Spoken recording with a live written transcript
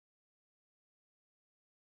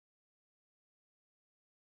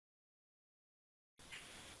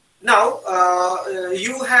Now,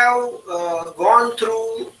 you have gone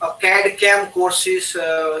through CAD CAM courses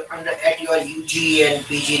at your UG and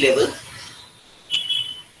PG level,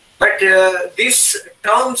 but this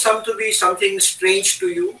term seems to be something strange to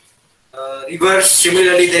you. Reverse,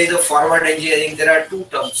 similarly, there is a forward engineering. There are two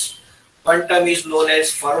terms. One term is known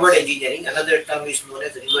as forward engineering, another term is known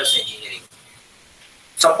as reverse engineering.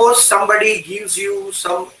 Suppose somebody gives you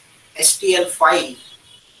some STL file,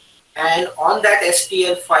 and on that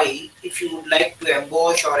STL file, if you would like to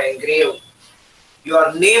emboss or engrave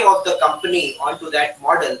your name of the company onto that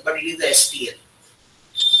model, but it is the STL.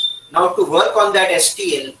 Now, to work on that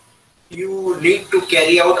STL, you need to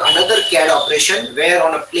carry out another CAD operation where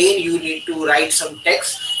on a plane you need to write some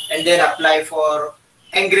text and then apply for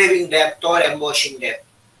engraving depth or embossing depth.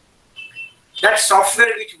 That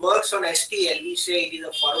software which works on STL, we say it is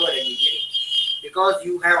a forward engineering, because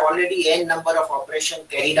you have already n number of operations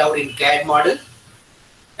carried out in CAD model,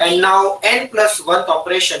 and now n plus 1th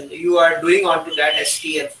operation you are doing onto that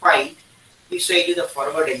STL file. We say it is a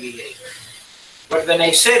forward engineering. But when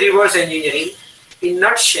I say reverse engineering, in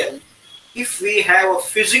nutshell, if we have a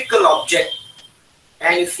physical object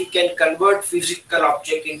and if we can convert physical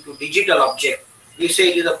object into digital object, we say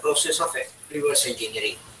it is a process of reverse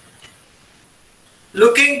engineering.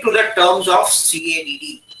 Looking to the terms of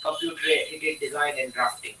CADD, Computer Aided Design and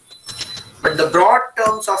Drafting. But the broad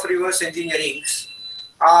terms of reverse engineering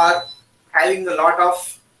are having a lot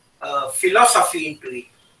of philosophy into it.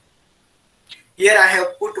 Here I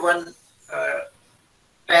have put one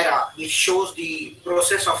para which shows the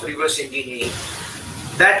process of reverse engineering,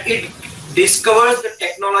 that it discovers the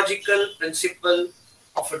technological principle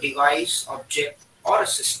of a device, object or a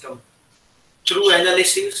system through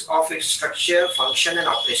analysis of its structure, function and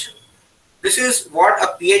operation. This is what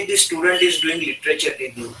a PhD student is doing literature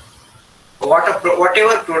review.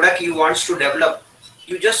 Whatever product you want to develop,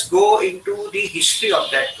 you just go into the history of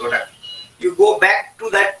that product. You go back to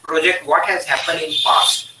that project, what has happened in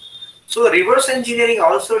past. So reverse engineering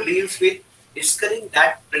also deals with discovering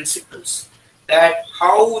that principles, that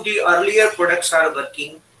how the earlier products are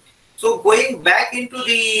working. So going back into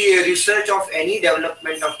the research of any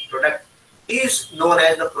development of product is known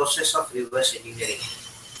as the process of reverse engineering.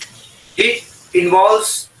 It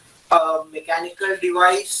involves a mechanical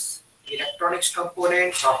device, electronics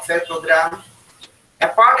component, software program.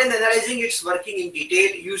 Apart in analyzing its working in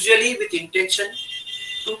detail, usually with intention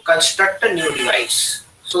to construct a new device.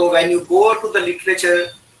 So when you go to the literature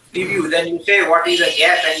review, then you say what is a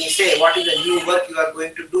gap and you say what is the new work you are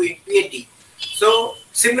going to do in PhD. So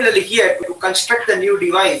similarly here, to construct a new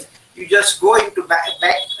device, you just go into back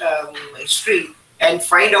history and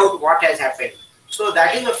find out what has happened. So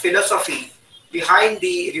that is the philosophy behind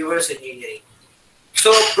the reverse engineering.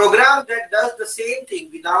 So program that does the same thing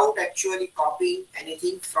without actually copying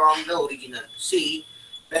anything from the original. See,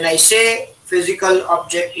 when I say physical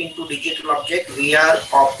object into digital object, we are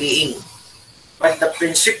copying. But the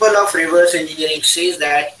principle of reverse engineering says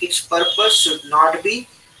that its purpose should not be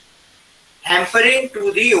hampering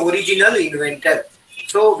to the original inventor.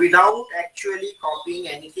 So without actually copying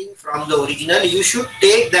anything from the original, you should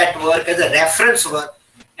take that work as a reference work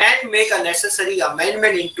and make a necessary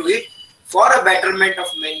amendment into it for a betterment of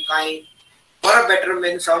mankind, for a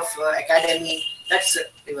betterment of academy. That's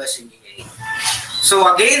reverse engineering.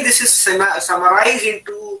 So again, this is summarized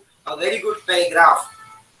into a very good paragraph,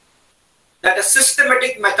 that a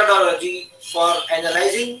systematic methodology for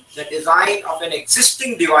analyzing the design of an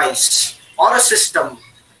existing device or a system,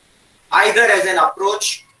 either as an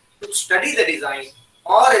approach to study the design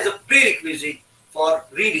or as a prerequisite for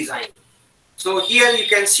redesign. So here you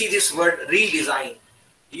can see this word redesign.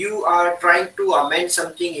 You are trying to amend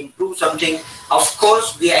something, improve something. Of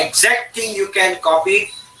course, the exact thing you can copy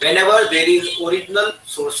whenever there is original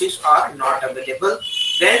sources are not available.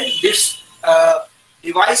 Then this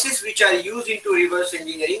devices which are used into reverse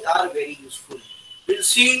engineering are very useful. We'll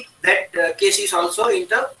see that cases also in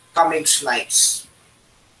the coming slides.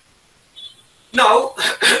 Now,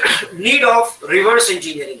 need of reverse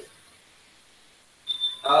engineering.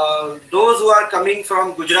 Those who are coming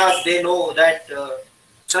from Gujarat, they know that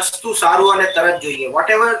Sastu Saru ane Tarat જોઈએ.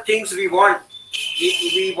 Whatever things we want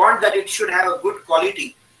that it should have a good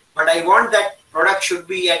quality, but I want that product should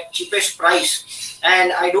be at cheapest price,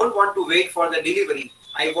 and I don't want to wait for the delivery.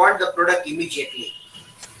 I want the product immediately.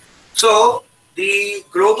 So the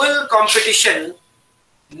global competition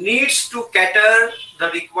needs to cater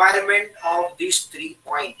the requirement of these 3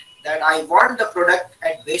 points, that I want the product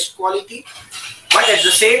at best quality, but at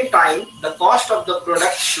the same time the cost of the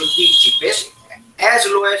product should be cheapest, as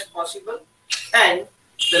low as possible, and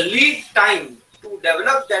the lead time to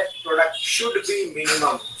develop that product should be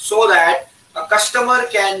minimum, so that a customer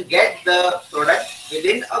can get the product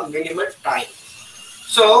within a minimal time.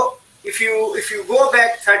 So if you go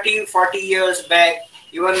back 30, 40 years back,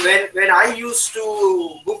 even when I used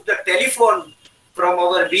to book the telephone from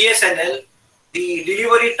our BSNL, the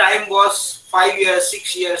delivery time was 5 years,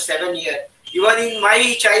 6 years, 7 years. Even in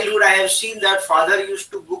my childhood, I have seen that father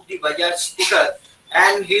used to book the Bajaj scooter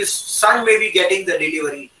and his son may be getting the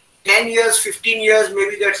delivery. 10 years, 15 years,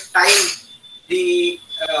 maybe that time,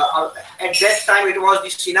 at that time it was the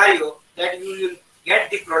scenario that you will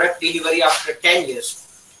get the product delivery after 10 years.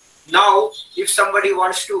 Now, if somebody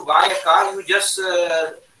wants to buy a car, you just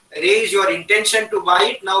raise your intention to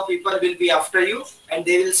buy it. Now people will be after you and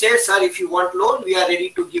they will say, sir, if you want loan, we are ready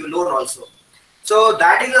to give loan also. So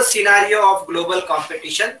that is a scenario of global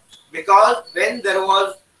competition, because when there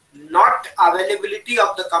was not availability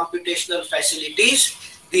of the computational facilities,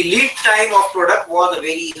 the lead time of product was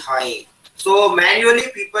very high. So manually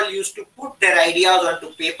people used to put their ideas onto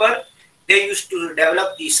paper. They used to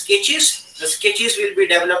develop the sketches. The sketches will be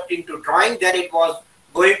developed into drawing. Then it was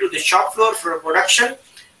going to the shop floor for production.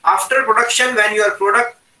 After production, when your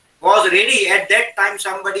product was ready, at that time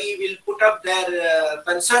somebody will put up their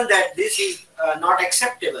concern that this is not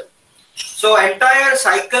acceptable. So entire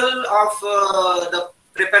cycle of the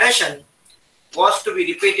preparation was to be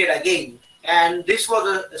repeated again, and this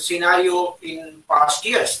was a scenario in past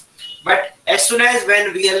years. But as soon as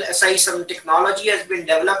when VLSI some technology has been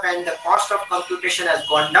developed and the cost of computation has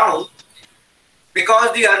gone down,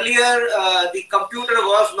 because the earlier the computer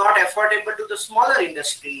was not affordable to the smaller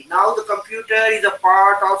industry. Now the computer is a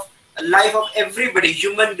part of life of everybody,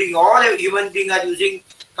 human being. All human beings are using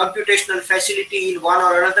computational facility in one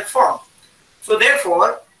or another form. So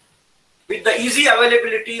therefore, with the easy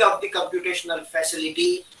availability of the computational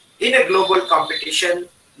facility in a global competition,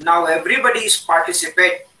 now everybody is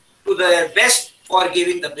participate to their best for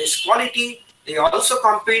giving the best quality. They also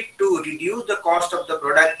compete to reduce the cost of the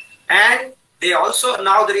product, and they also,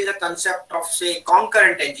 now there is a concept of, say,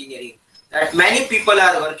 concurrent engineering, that many people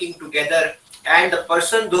are working together, and the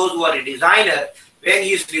person, those who are a designer, when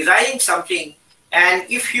he is designing something, and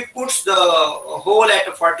if he puts the hole at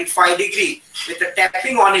a 45 degree with a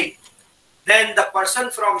tapping on it, then the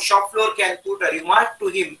person from shop floor can put a remark to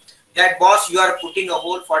him that, boss, you are putting a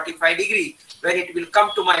hole 45 degree. When it will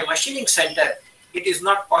come to my machining center, it is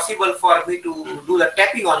not possible for me to do the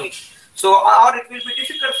tapping on it. So, or it will be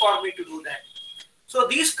difficult for me to do that. So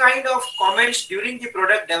these kind of comments during the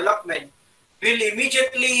product development will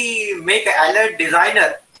immediately make an alert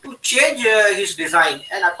designer to change his design,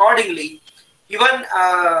 and accordingly, even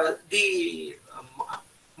the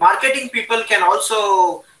marketing people can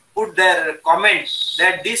also put their comment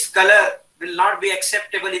that this color will not be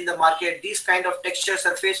acceptable in the market, this kind of texture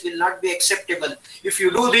surface will not be acceptable. If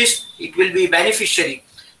you do this, it will be beneficiary.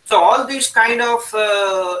 So all these kind of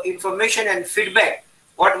information and feedback,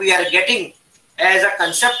 what we are getting as a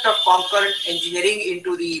concept of concurrent engineering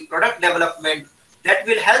into the product development, that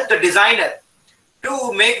will help the designer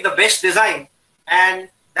to make the best design. And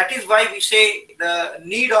that is why we say the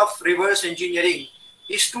need of reverse engineering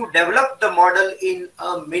is to develop the model in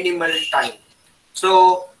a minimal time.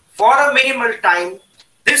 So for a minimal time,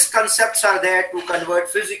 these concepts are there to convert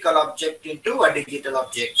physical object into a digital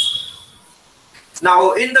object.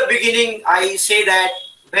 Now in the beginning, I say that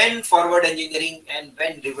when forward engineering and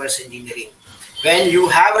when reverse engineering. When you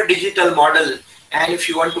have a digital model and if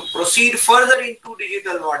you want to proceed further into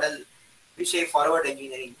digital model, we say forward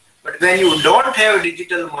engineering. But when you don't have a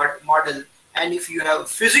digital model and if you have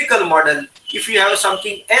physical model, if you have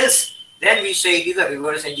something else, then we say it is a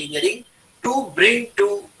reverse engineering to bring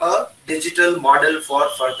to a digital model for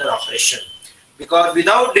further operation. Because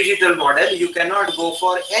without digital model, you cannot go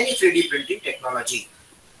for any 3D printing technology.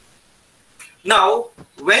 Now,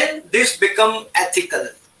 when this becomes ethical,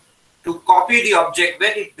 to copy the object,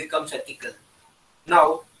 when it becomes ethical.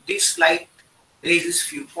 Now, this slide raises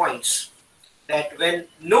few points, that when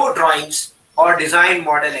no drawings or design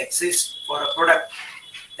model exists for a product,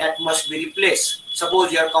 that must be replaced.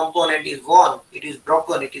 Suppose your component is worn, it is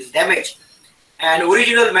broken, it is damaged, and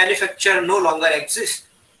original manufacturer no longer exists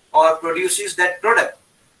or produces that product.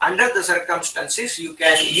 Under the circumstances, you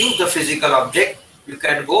can use the physical object, you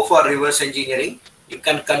can go for reverse engineering, you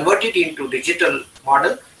can convert it into digital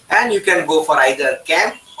model, and you can go for either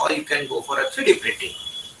CAM or you can go for a 3D printing.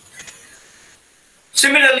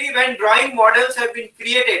 Similarly, when drawing models have been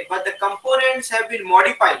created but the components have been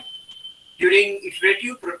modified during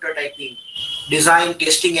iterative prototyping, design,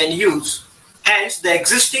 testing and use, hence the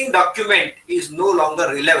existing document is no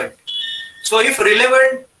longer relevant. So if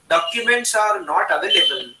relevant documents are not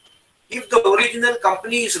available, if the original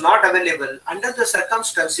company is not available, under the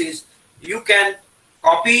circumstances, you can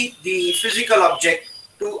copy the physical object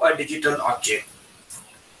to a digital object.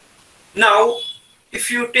 Now,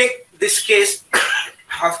 if you take this case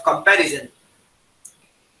of comparison,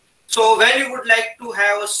 so when you would like to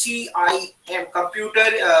have a CIM, computer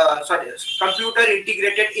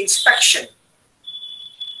integrated inspection,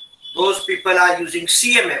 those people are using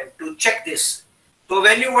CMM to check this. So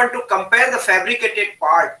when you want to compare the fabricated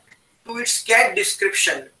part to its CAD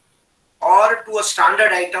description or to a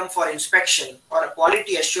standard item for inspection or a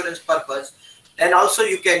quality assurance purpose, then also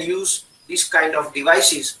you can use this kind of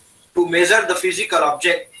devices to measure the physical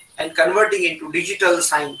object and converting into digital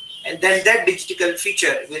sign, and then that digital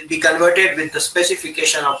feature will be converted with the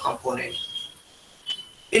specification of component.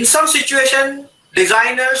 In some situation,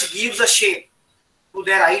 designers gives a shape to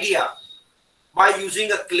their idea by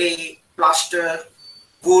using a clay, plaster,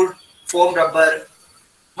 wood, foam rubber,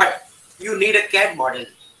 but you need a CAD model.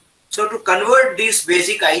 So to convert this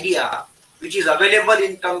basic idea, which is available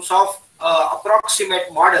in terms of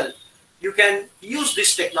approximate model, you can use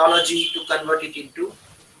this technology to convert it into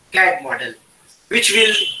CAD model, which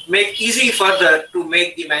will make easy further to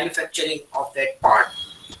make the manufacturing of that part.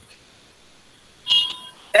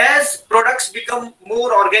 As products become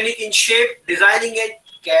more organic in shape, designing a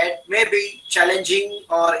CAD may be challenging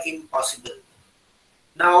or impossible.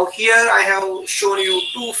 Now here I have shown you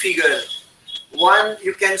two figures. One,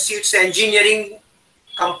 you can see it's engineering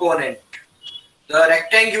component. The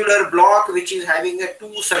rectangular block which is having a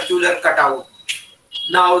two circular cutout.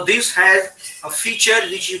 Now this has a feature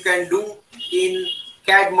which you can do in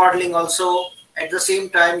CAD modeling also. At the same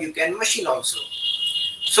time you can machine also.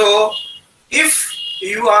 So if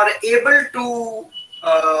you are able to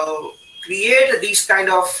create this kind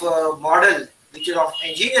of model which is of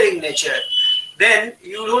engineering nature, then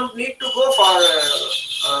you don't need to go for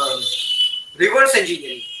reverse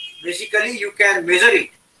engineering. Basically you can measure it,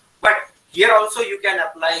 but here also you can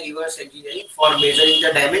apply reverse engineering for measuring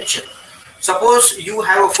the dimension. Suppose you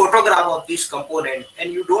have a photograph of this component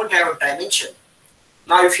and you don't have a dimension.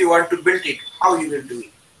 Now if you want to build it, how you will do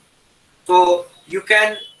it? So you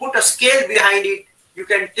can put a scale behind it. You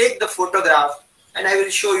can take the photograph, and I will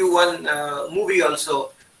show you one movie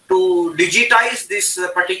also to digitize this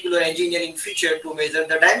particular engineering feature to measure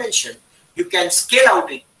the dimension. You can scale out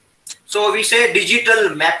it. So we say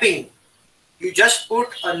digital mapping. You just put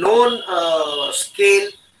a known scale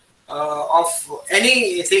of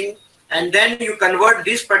anything, and then you convert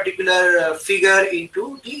this particular figure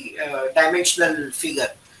into the dimensional figure.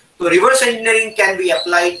 So reverse engineering can be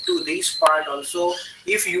applied to this part also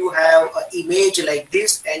if you have an image like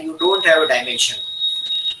this and you don't have a dimension.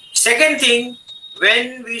 Second thing,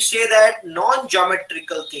 when we say that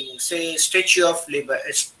non-geometrical thing, say Statue of Liberty,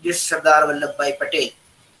 this Sardar Vallabhbhai Patel.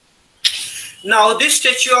 Now this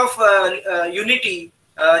Statue of Unity,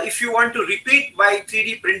 if you want to repeat by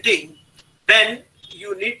 3D printing, then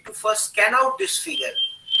you need to first scan out this figure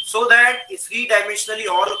so that three-dimensionally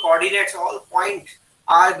all coordinates, all points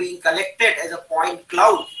are being collected as a point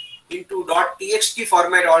cloud into .txt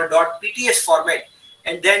format or .pts format,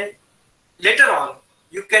 and then later on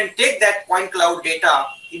you can take that point cloud data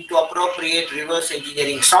into appropriate reverse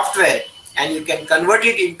engineering software and you can convert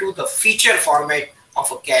it into the feature format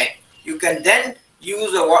of a CAD. You can then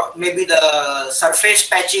use maybe the surface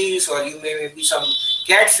patches, or you may maybe some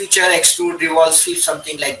CAD feature, extrude, revolve, sweep,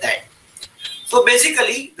 something like that. So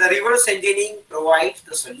basically the reverse engineering provides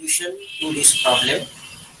the solution to this problem,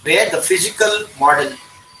 where the physical model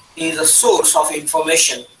is a source of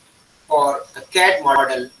information for the CAD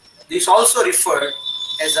model. This also referred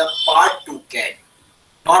as a part to CAD.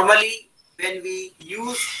 Normally when we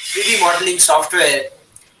use 3D modeling software,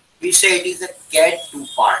 we say it is a CAD to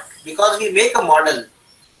part, because we make a model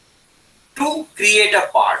to create a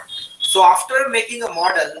part. So after making a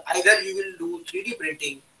model, either you will do 3D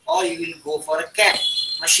printing or you will go for a CAD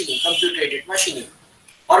machining, computer-aided machining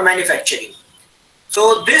or manufacturing.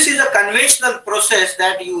 So this is a conventional process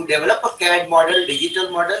that you develop a CAD model, digital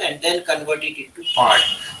model, and then convert it into part.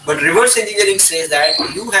 But reverse engineering says that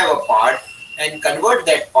you have a part and convert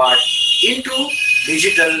that part into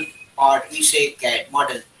digital part, we say CAD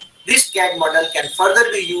model. This CAD model can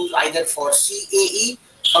further be used either for CAE,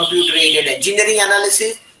 computer-aided engineering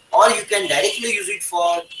analysis, or you can directly use it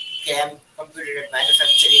for CAM, computer-aided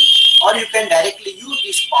manufacturing, or you can directly use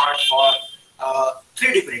this part for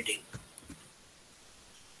 3D printing.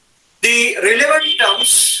 The relevant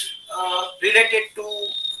terms related to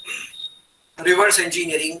reverse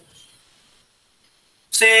engineering,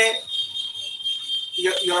 say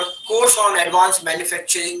your course on advanced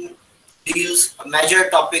manufacturing deals major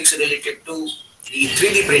topics related to the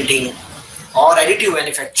 3D printing or additive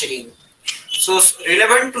manufacturing. So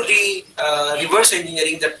relevant to the reverse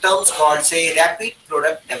engineering, the terms called say rapid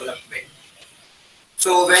product development.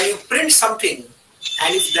 So when you print something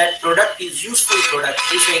and if that product is useful product,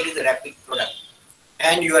 we say it is a rapid product,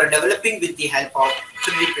 and you are developing with the help of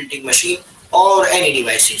 3D printing machine or any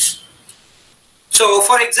devices. So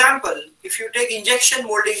for example, if you take injection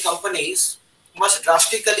molding companies must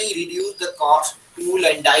drastically reduce the cost, tool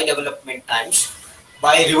and die development times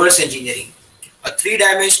by reverse engineering. A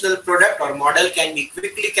three-dimensional product or model can be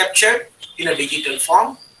quickly captured in a digital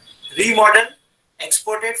form, remodeled,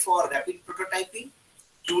 exported for rapid prototyping,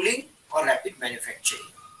 tooling or rapid manufacturing.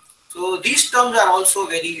 So these terms are also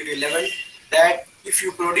very relevant, that if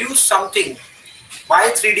you produce something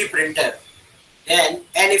by 3D printer, then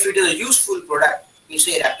and if it is a useful product, we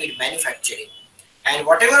say rapid manufacturing. And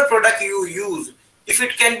whatever product you use, if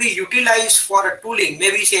it can be utilized for a tooling,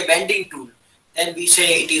 maybe say bending tool, then we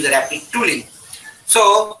say it is a rapid tooling.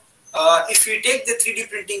 So if you take the 3D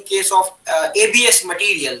printing case of ABS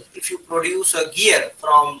material, if you produce a gear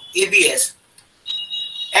from ABS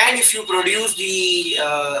and if you produce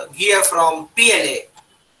the gear from PLA,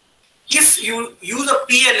 if you use a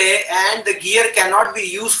PLA and the gear cannot be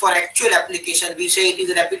used for actual application, we say it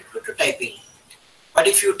is rapid prototyping. But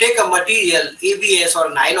if you take a material, ABS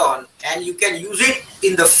or nylon, and you can use it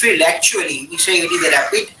in the field actually, we say it is a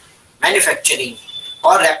rapid manufacturing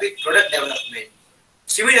or rapid product development.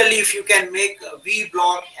 Similarly, if you can make a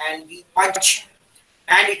V-block and V-punch,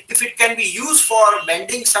 and if it can be used for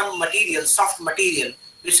bending some material, soft material,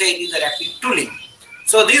 we say it is a rapid tooling.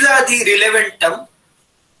 So these are the relevant terms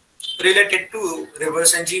related to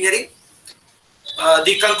reverse engineering.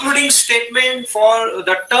 The concluding statement for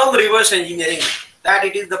the term reverse engineering, that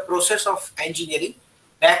it is the process of engineering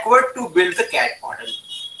backward to build the CAD model,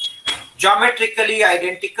 geometrically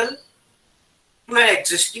identical to an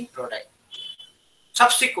existing product.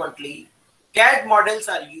 Subsequently, CAD models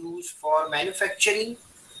are used for manufacturing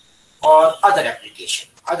or other application.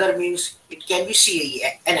 Other means it can be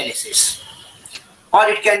CAE analysis or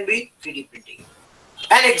it can be 3D printing.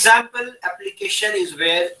 An example application is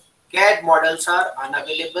where CAD models are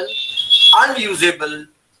unavailable, unusable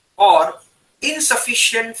or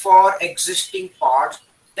insufficient for existing parts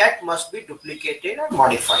that must be duplicated or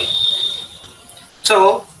modified.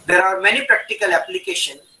 So there are many practical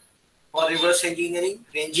applications for reverse engineering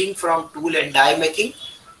ranging from tool and die making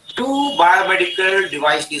to biomedical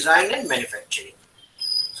device design and manufacturing.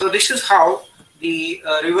 So this is how the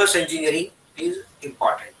reverse engineering is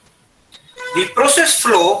important. The process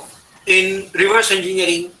flow in reverse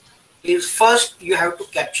engineering is first you have to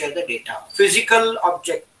capture the data. Physical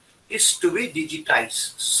object is to be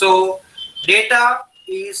digitized. So data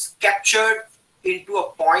is captured into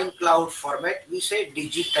a point cloud format. We say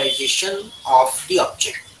digitization of the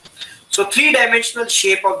object. So three-dimensional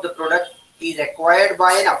shape of the product is acquired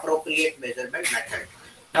by an appropriate measurement method.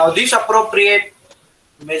 Now this appropriate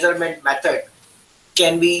measurement method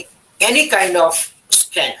can be any kind of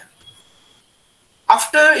scanner.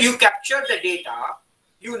 After you capture the data,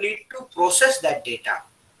 you need to process that data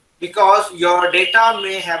because your data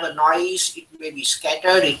may have a noise, it may be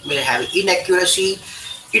scattered, it may have inaccuracy,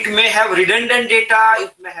 it may have redundant data,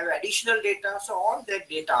 it may have additional data. So all that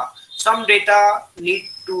data, some data need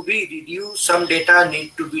to be reduced, some data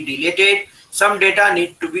need to be deleted, some data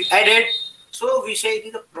need to be added. So we say it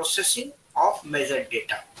is the processing of measured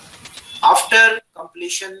data. After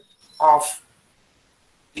completion of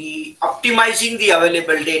the optimizing the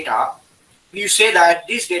available data, you say that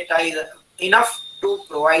this data is enough to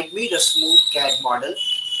provide me the smooth CAD model.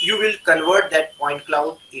 You will convert that point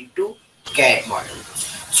cloud into CAD model.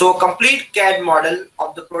 So complete CAD model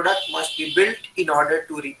of the product must be built in order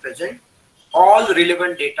to represent all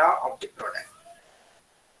relevant data of the product.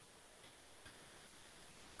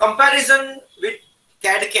 Comparison with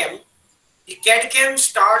CAD/CAM. The CAD/CAM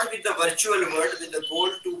starts with the virtual world with the goal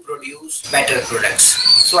to produce better products.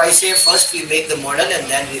 So I say first we make the model and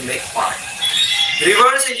then we make part.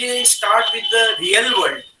 Reverse engineering starts with the real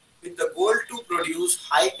world with the goal to produce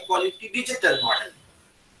high quality digital model.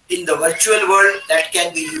 In the virtual world that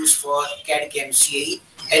can be used for CAD/CAM CAE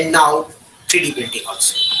and now 3D printing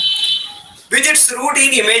also. With its root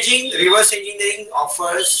in imaging, reverse engineering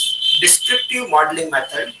offers descriptive modeling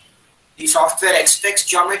method. The software extracts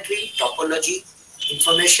geometry, topology,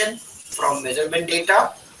 information from measurement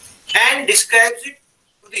data and describes it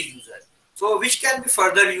to the user. So which can be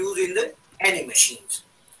further used in the any machines.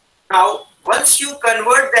 Now once you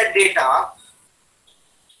convert that data,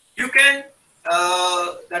 you can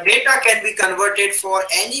the data can be converted for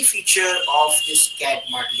any feature of this CAD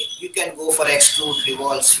modeling. You can go for extrude,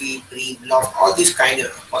 revolve, sweep, breathe, lock, all these kind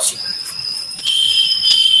of possibilities.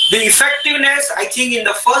 The effectiveness, I think in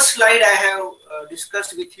the first slide I have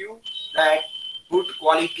discussed with you that good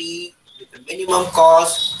quality with the minimum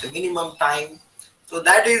cost, the minimum time. So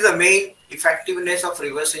that is the main effectiveness of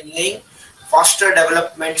reverse engineering. Faster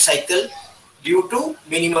development cycle due to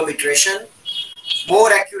minimum iteration,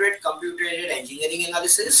 more accurate computer-aided engineering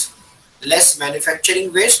analysis, less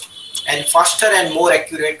manufacturing waste, and faster and more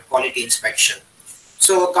accurate quality inspection.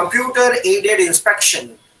 So computer-aided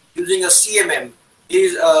inspection using a CMM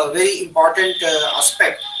is a very important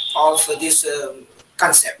aspect of this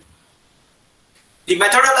concept. The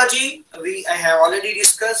methodology I have already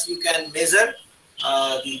discussed. You can measure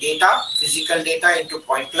the data, physical data into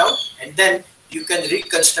point cloud, and then you can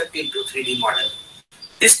reconstruct into 3D model.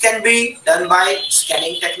 This can be done by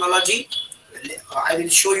scanning technology. I will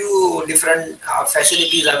show you different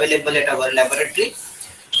facilities available at our laboratory.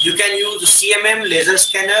 You can use CMM, laser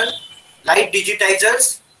scanner, light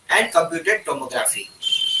digitizers, and computed tomography.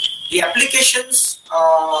 The applications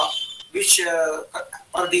or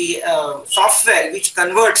the software which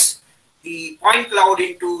converts the point cloud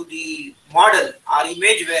into the model are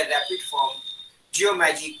ImageWare, Rapid Form,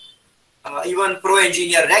 Geomagic, even Pro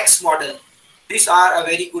Engineer Rex model. These are a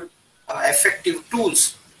very good effective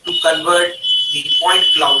tools to convert the point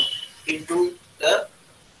cloud into the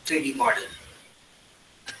 3D model.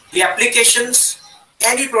 The applications,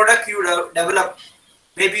 any product you develop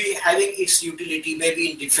may be having its utility,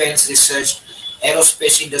 maybe in defense research,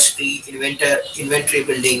 aerospace industry, inventory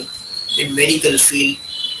building, in medical field.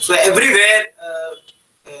 So everywhere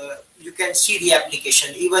you can see the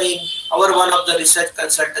application. Even in our one of the research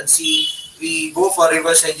consultancy, we go for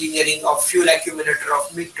reverse engineering of fuel accumulator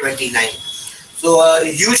of MiG-29. So a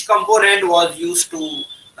huge component was used to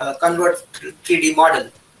convert 3D model.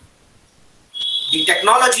 The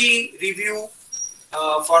technology review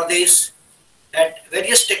for this, that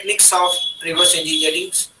various techniques of reverse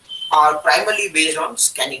engineering are primarily based on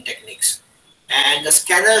scanning techniques. And the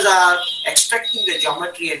scanners are extracting the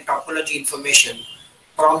geometry and topology information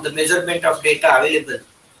from the measurement of data available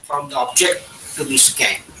from the object to be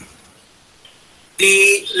scanned.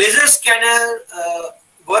 The laser scanner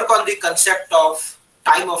work on the concept of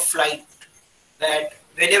time of flight, that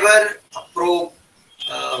whenever a probe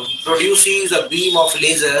produces a beam of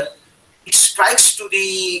laser, it strikes to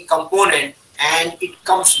the component and it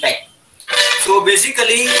comes back. So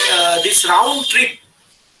basically this round trip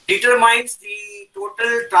determines the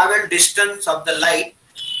total travel distance of the light,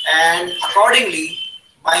 and accordingly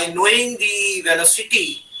by knowing the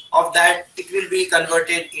velocity of that, it will be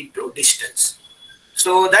converted into distance.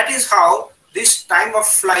 So that is how this time of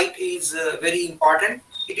flight is very important.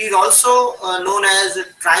 It is also known as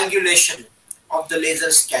triangulation of the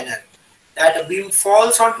laser scanner, that a beam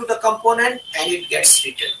falls onto the component and it gets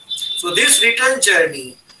returned. So this return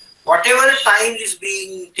journey, whatever time is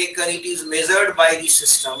being taken, it is measured by the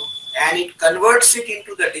system and it converts it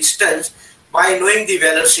into the distance by knowing the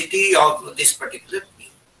velocity of this particular beam.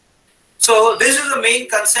 So this is the main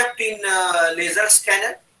concept in laser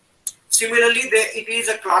scanner. Similarly, it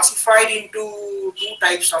is classified into two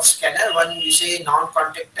types of scanner. One we say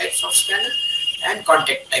non-contact types of scanner and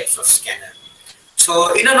contact types of scanner.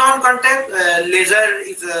 So in a non-contact, laser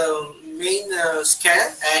is a main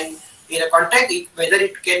scanner, and in a contact, whether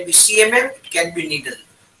it can be CMM, it can be needle.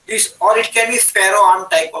 Or it can be ferro-arm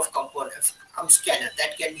type of component, scanner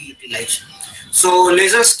that can be utilized. So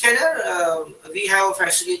laser scanner, we have a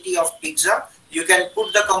facility of pizza. You can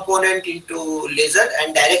put the component into laser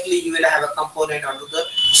and directly you will have a component onto the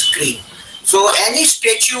screen. So any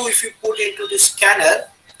statue, if you put into the scanner,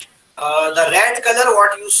 the red color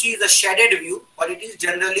what you see is a shaded view, but it is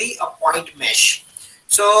generally a point mesh.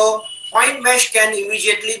 So point mesh can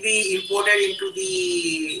immediately be imported into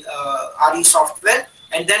the RE software,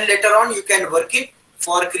 and then later on you can work it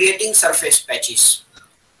for creating surface patches.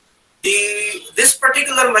 This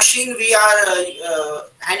particular machine we are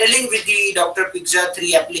handling with the Dr. Pizza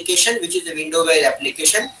 3 application, which is the windowware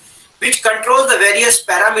application, which controls the various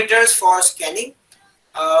parameters for scanning,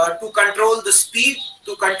 to control the speed,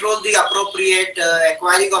 to control the appropriate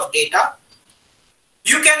acquiring of data.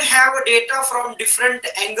 You can have data from different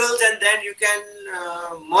angles and then you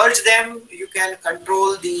can merge them. You can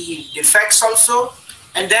control the defects also,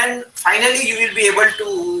 and then finally you will be able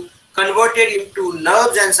to convert it into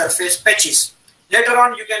nerves and surface patches. Later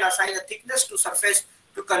on you can assign a thickness to surface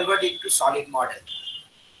to convert it to solid model.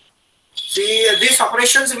 See, these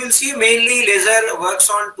operations we will see mainly laser works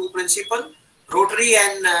on two principles: rotary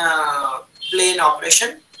and plane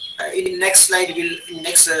operation. in next slide, in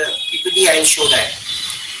next PPT, I will show that.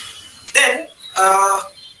 Then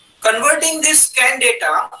converting this scan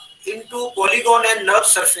data into polygon and nerve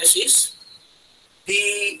surfaces,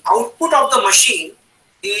 the output of the machine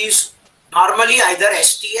is normally either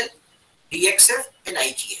STL, DXF and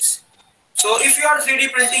IGS. So if your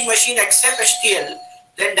 3D printing machine accepts STL,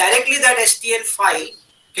 then directly that STL file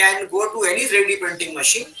can go to any 3D printing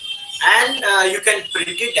machine and you can print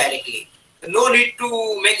it directly. No need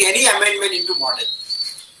to make any amendment into model.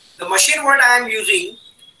 The machine what I am using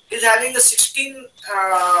is having a 16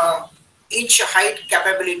 inch height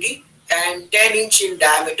capability and 10 inch in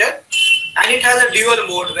diameter, and it has a dual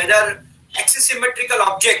mode, whether axisymmetrical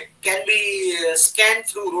object can be scanned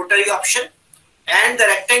through rotary option, and the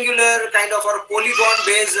rectangular kind of or polygon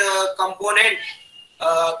based component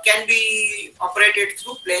can be operated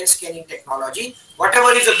through plane scanning technology.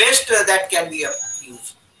 Whatever is the best that can be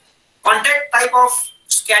used. Contact type of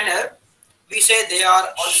scanner, we say they are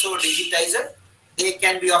also digitizer. They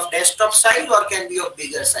can be of desktop size or can be of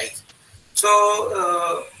bigger size.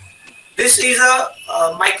 So this is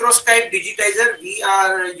a microscope digitizer we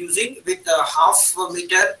are using with a ½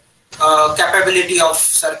 meter capability of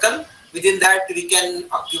circle. Within that we can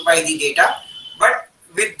occupy the data. But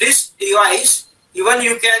with this device, even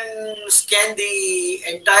you can scan the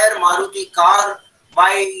entire Maruti car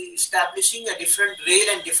by establishing a different rail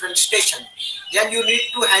and different station. Then you need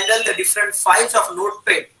to handle the different files of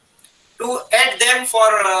notepad to add them for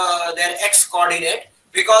their X coordinate,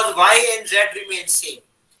 because Y and Z remain same.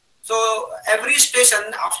 So every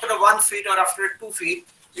station after 1 feet or after 2 feet,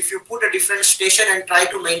 if you put a different station and try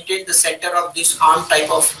to maintain the center of this arm type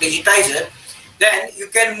of digitizer, then you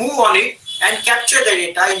can move on it and capture the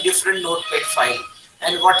data in different notepad file.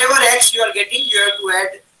 And whatever X you are getting, you have to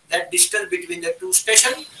add that distance between the two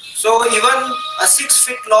stations. So even a 6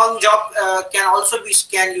 feet long job can also be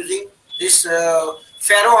scanned using this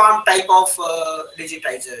ferro arm type of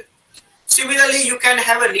digitizer. Similarly, you can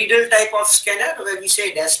have a needle type of scanner where we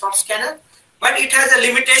say desktop scanner, but it has a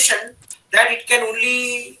limitation that it can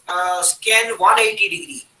only scan 180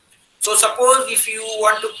 degree. So suppose if you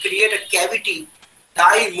want to create a cavity,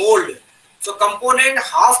 die mold, so component,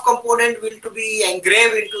 half component will to be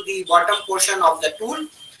engraved into the bottom portion of the tool,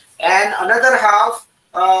 and another half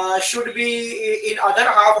should be in other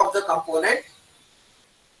half of the component.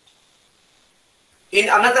 In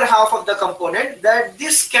another half of the component, that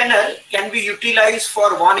this scanner can be utilized for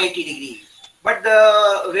 180 degree. But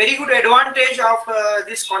the very good advantage of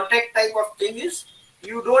this contact type of thing is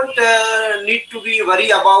you don't need to be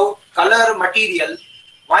worried about color material.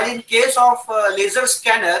 While in case of laser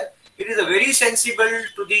scanner, it is a very sensible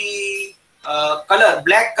to the color.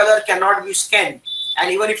 Black color cannot be scanned,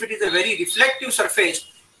 and even if it is a very reflective surface,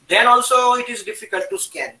 then also it is difficult to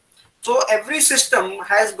scan. So every system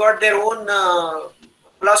has got their own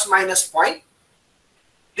plus minus point.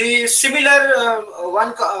 The similar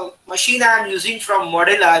one machine I am using from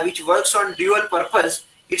Modela, which works on dual purpose,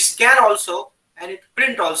 it scan also and it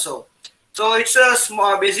print also. So it's a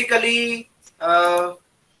small, basically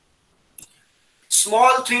small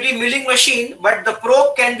 3D milling machine, but the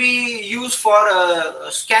probe can be used for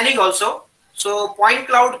scanning also. So point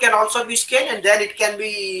cloud can also be scanned and then it can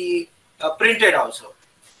be printed also.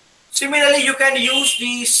 Similarly, you can use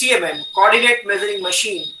the CMM, coordinate measuring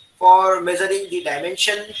machine, for measuring the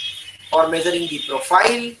dimension, for measuring the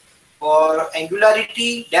profile, for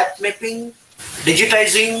angularity, depth mapping,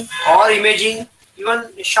 digitizing or imaging,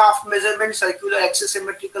 even shaft measurement, circular axis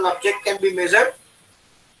symmetrical object can be measured.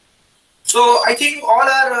 So I think all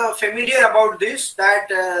are familiar about this, that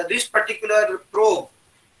this particular probe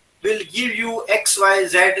will give you X, Y,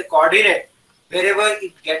 Z coordinate wherever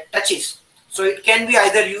it touches. So it can be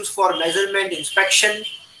either used for measurement, inspection,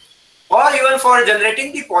 or even for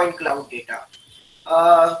generating the point cloud data.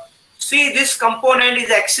 See, this component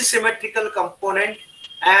is axis symmetrical component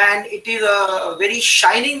and it is a very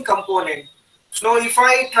shining component. So if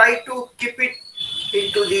I try to keep it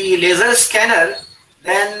into the laser scanner,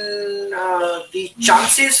 then the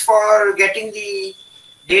chances for getting the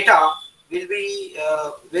data will be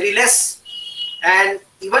very less. And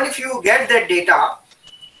even if you get that data,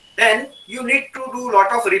 then you need to do a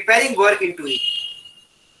lot of repairing work into it.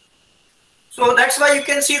 So that's why you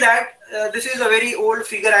can see that this is a very old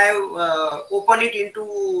figure. I have opened it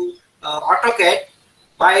into AutoCAD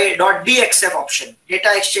by .dxf option, data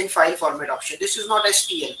exchange file format option. This is not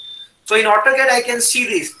STL. So in AutoCAD I can see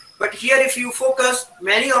this, but here if you focus,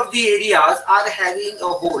 many of the areas are having a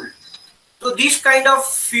hole. So these kind of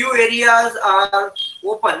few areas are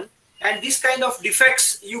open, and this kind of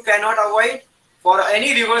defects you cannot avoid. For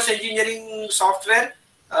any reverse engineering software,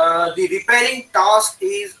 the repairing task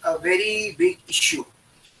is a very big issue.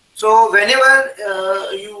 So whenever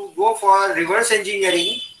you go for reverse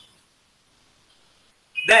engineering,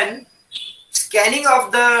 then scanning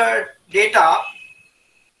of the data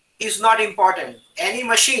is not important. Any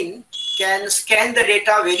machine can scan the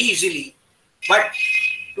data very easily, but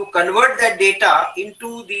to convert that data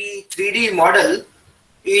into the 3D model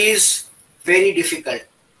is very difficult,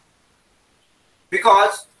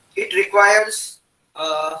 because it requires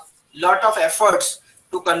a lot of efforts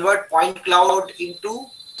to convert point cloud into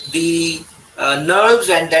the nerves,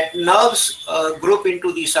 and that nerves group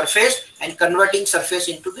into the surface, and converting surface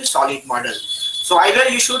into the solid model. So either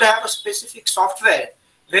you should have a specific software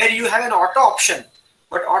where you have an auto option,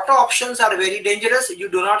 but auto options are very dangerous. You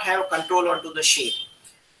do not have control onto the shape.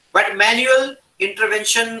 But manual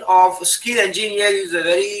intervention of skilled engineer is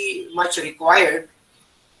very much required.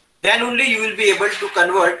 Then only you will be able to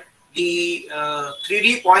convert the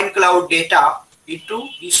 3D point cloud data into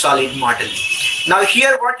the solid model. Now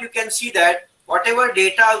here what you can see, that whatever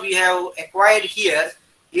data we have acquired here,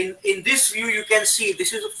 in this view you can see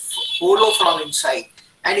this is hollow from inside,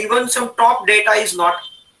 and even some top data is not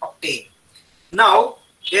obtained. Now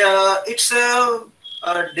it's a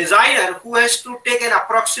designer who has to take an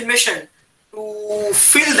approximation to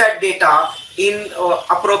fill that data in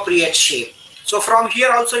appropriate shape. So from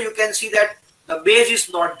here also you can see that the base is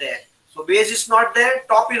not there. So base is not there,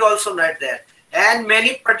 top is also not there. And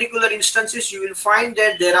many particular instances you will find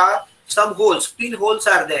that there are some holes, pinholes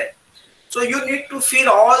are there. So you need to fill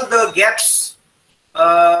all the gaps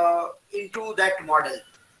into that model.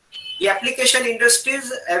 The application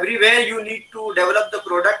industries, everywhere you need to develop the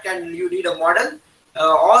product and you need a model.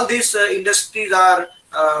 All these industries are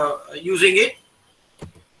using it.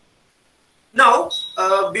 Now,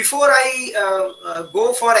 before I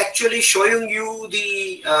go for actually showing you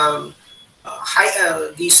the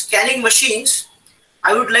scanning machines,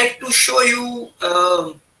 I would like to show you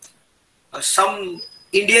some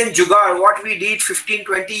Indian jugaad, what we did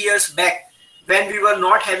 15-20 years back, when we were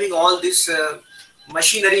not having all these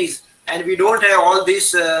machineries and we don't have all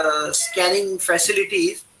these scanning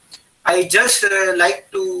facilities. I just like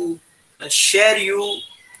to share you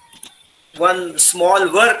one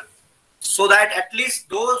small work, so that at least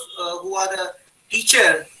those who are a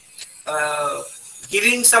teacher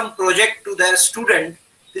giving some project to their student,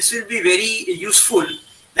 this will be very useful,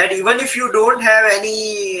 that even if you don't have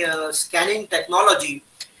any scanning technology,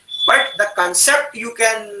 but the concept you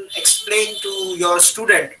can explain to your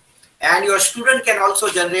student, and your student can also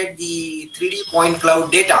generate the 3D point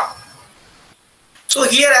cloud data. So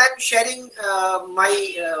here I am sharing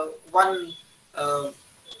my one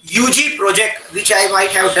UG project which I might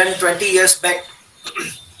have done 20 years back.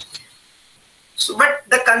 So, but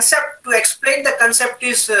the concept, to explain the concept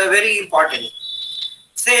is very important.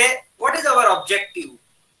 Say, what is our objective?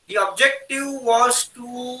 The objective was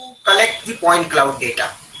to collect the point cloud data.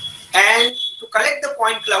 And to collect the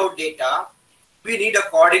point cloud data, we need a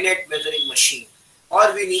coordinate measuring machine,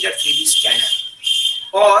 or we need a 3D scanner.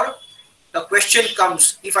 Or the question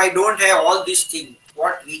comes, if I don't have all these things,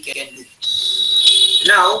 what we can do?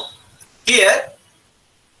 Now, here,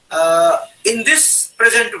 in this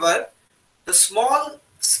present work, the small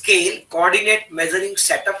scale coordinate measuring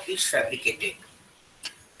setup is fabricated,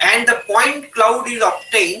 and the point cloud is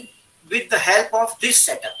obtained with the help of this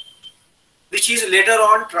setup, which is later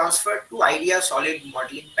on transferred to IDEA solid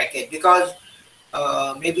modeling package. Because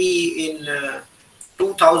maybe in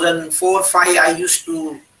 2004-05 I used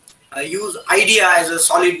to use IDEA as a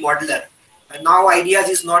solid modeler, and now IDEA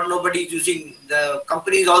is not, nobody is using. The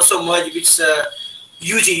company is also merged with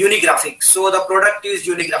UG Unigraphics, so the product is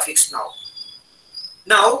Unigraphics now.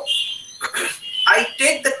 Now I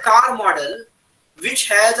take the car model which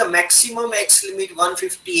has a maximum X limit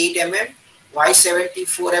 158 mm, Y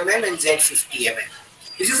 74 mm and Z 50 mm.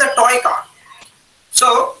 This is a toy car.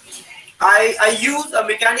 So I use a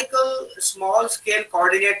mechanical small scale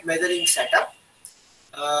coordinate measuring setup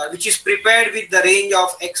which is prepared with the range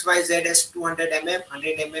of XYZ as 200 mm,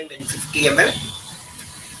 100 mm and 50 mm.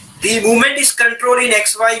 The movement is controlled in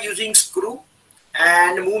XY using screw,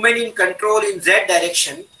 and movement in control in Z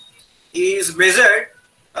direction is measured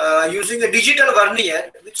using a digital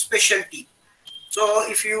vernier with special teeth. So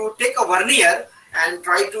if you take a vernier and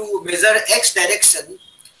try to measure X direction,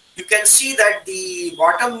 you can see that the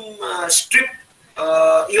bottom strip,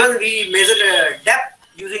 even we measure depth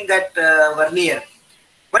using that vernier.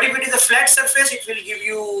 But if it is a flat surface, it will give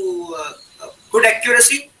you good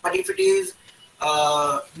accuracy. But if it is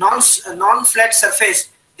non-flat surface,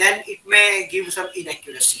 then it may give some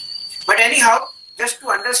inaccuracy. But anyhow, just to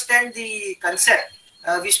understand the concept,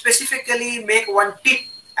 we specifically make one tip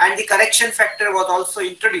and the correction factor was also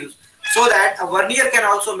introduced so that a vernier can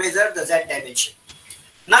also measure the Z dimension.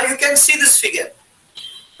 Now you can see this figure.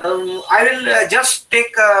 I will just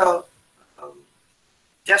take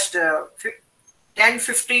just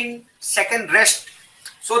 10-15 second rest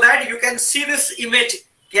so that you can see this image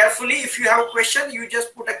carefully. If you have a question, you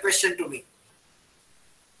just put a question to me.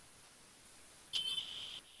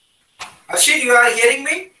 Ashir, you are hearing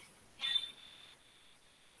me?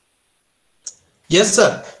 Yes,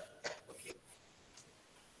 sir.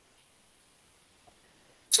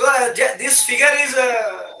 So this figure is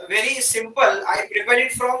very simple. I prepared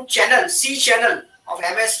it from channel, C channel of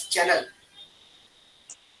MS channel.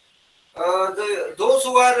 Those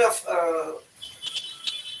who are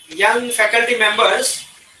young faculty members,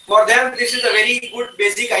 for them this is a very good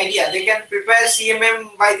basic idea. They can prepare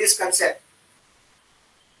CMM by this concept.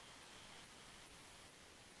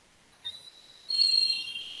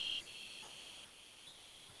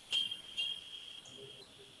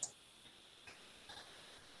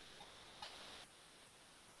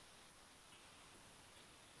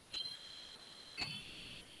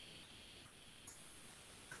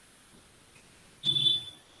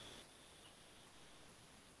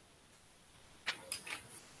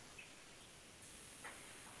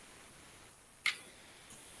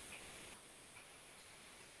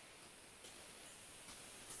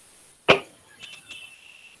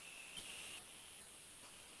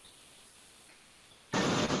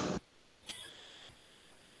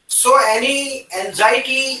 So any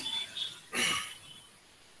anxiety,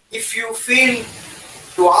 if you feel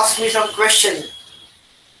to ask me some question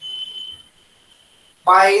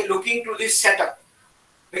by looking to this setup,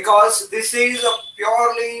 because this is a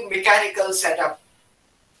purely mechanical setup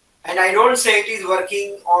and I don't say it is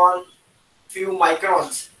working on few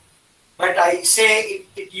microns, but I say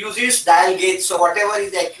it uses dial gauge. So whatever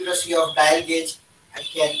is the accuracy of dial gauge, I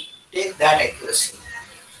can take that accuracy.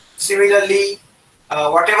 Similarly,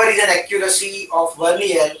 whatever is an accuracy of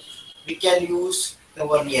vernier, we can use the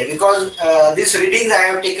vernier, because these readings I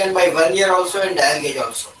have taken by vernier also and dial gauge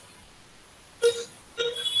also.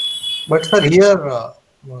 But sir, here,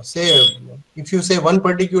 say if you say one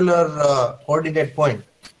particular coordinate point,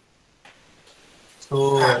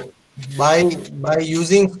 so by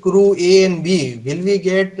using screw A and B, will we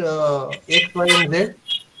get X, Y, and Z?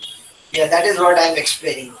 Yeah, that is what I am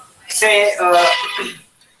explaining. Say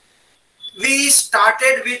we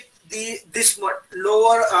started with this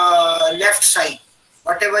lower left side,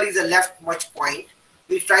 whatever is the left much point,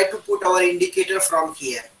 we try to put our indicator from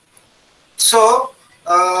here. So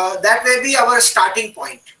that will be our starting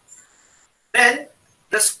point. Then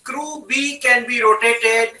the screw B can be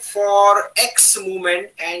rotated for X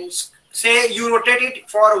movement, and say you rotate it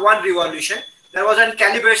for 1 revolution. There was a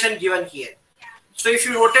calibration given here. So if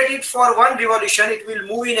you rotate it for 1 revolution, it will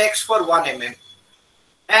move in X for 1 mm.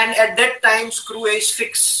 And at that time screw A is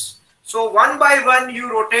fixed. So one by one you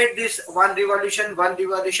rotate this 1 revolution,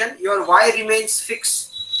 your Y remains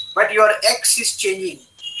fixed, but your X is changing.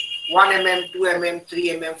 1 mm, 2 mm, 3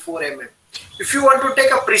 mm, 4 mm. If you want to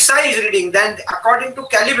take a precise reading, then according to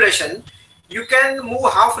calibration, you can move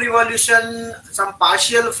half revolution, some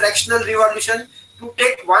partial fractional revolution to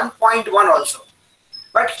take 1.1 also.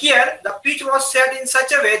 But here the pitch was set in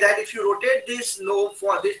such a way that if you rotate this knob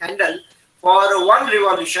for this handle for 1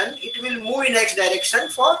 revolution, it will move in X direction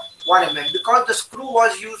for 1 mm, because the screw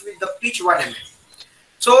was used with the pitch 1 mm.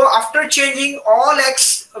 So after changing all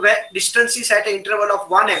X distances at an interval of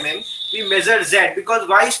 1 mm, we measure Z because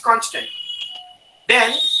Y is constant.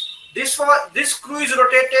 Then this screw is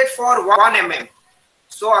rotated for 1 mm.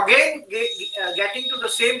 So again getting to the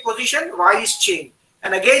same position, Y is changed,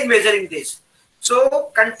 and again measuring this.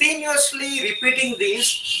 So continuously repeating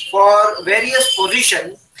this for various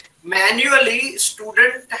positions. Manually,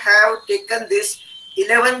 students have taken this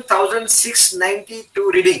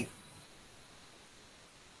 11,692 reading.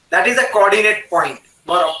 That is the coordinate point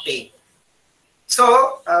were obtained.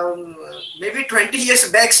 So maybe 20 years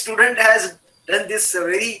back, student has done this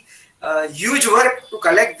very huge work to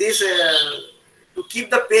collect this, to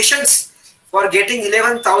keep the patience for getting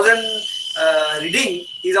 11,000 reading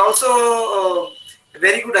is also a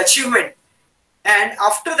very good achievement. And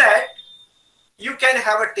after that, you can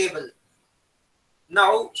have a table.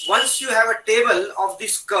 Now, once you have a table of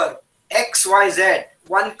this curve, X, Y, Z,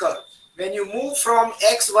 one curve, when you move from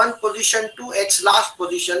X1 position to X last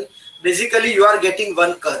position, basically you are getting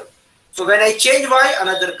one curve. So when I change Y,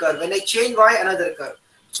 another curve. When I change Y, another curve.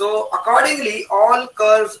 So accordingly, all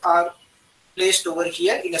curves are placed over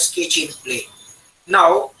here in a sketching plane.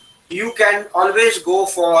 Now, you can always go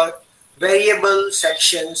for variable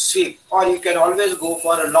section sweep, or you can always go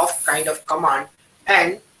for a loft kind of command,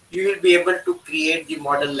 and you will be able to create the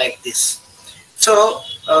model like this. So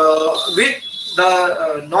with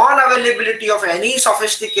the non-availability of any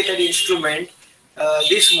sophisticated instrument,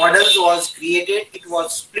 this model was created. It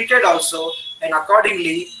was splitted also, and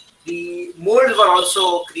accordingly the molds were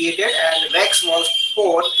also created and wax was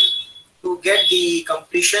poured to get the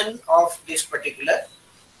completion of this particular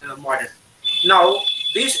model. Now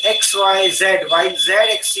this X, Y, Z, while Z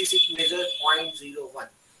axis it measures 0.01.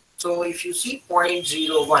 So if you see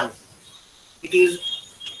 0.01, it is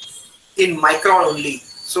in micron only.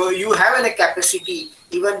 So you have a capacity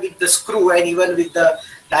even with the screw and even with the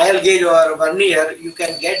dial gauge or vernier, you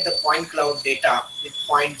can get the point cloud data with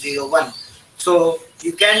 0.01. So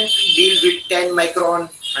you can deal with 10 micron,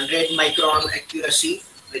 100 micron accuracy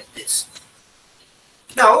with this.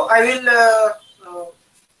 Now I will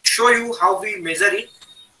show you how we measure it.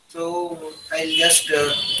 So I'll just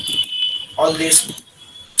all this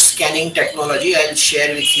scanning technology, I'll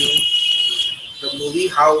share with you the movie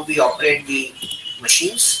how we operate the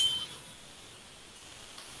machines.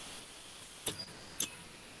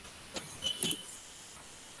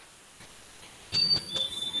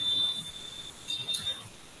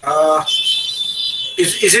 Uh,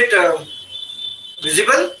 is it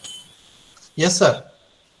visible? Yes, sir.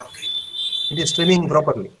 Okay. It is streaming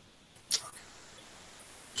properly.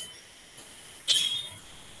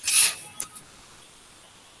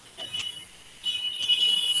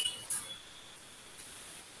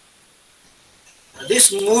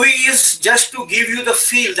 This movie is just to give you the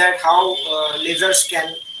feel that how lasers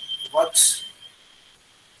can works.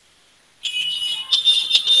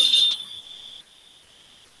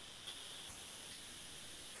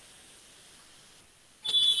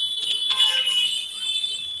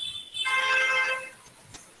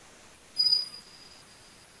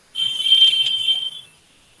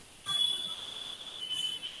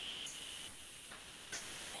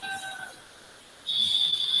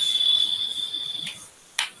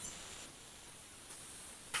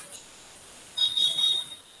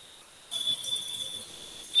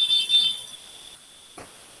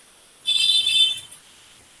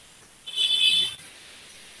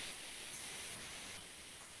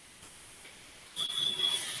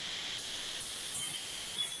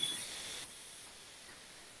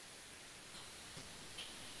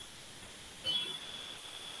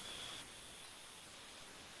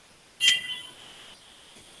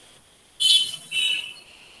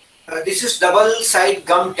 This is double side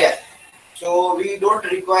gum tape. So we don't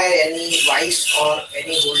require any vise or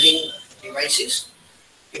any holding devices.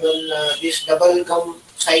 Even this double gum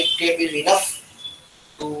side tape is enough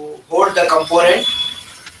to hold the component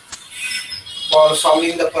for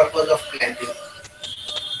solving the purpose of clamping.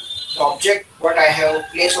 The object what I have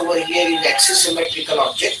placed over here is axis symmetrical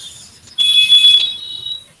object.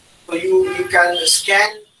 So you can scan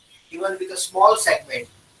even with a small segment.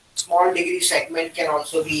 Small degree segment can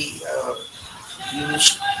also be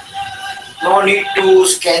used. No need to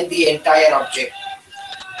scan the entire object.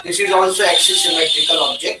 This is also axis symmetrical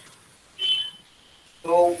object.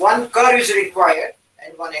 So one curve is required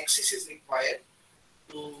and one axis is required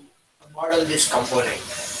to model this component.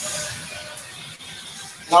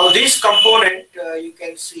 Now this component you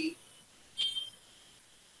can see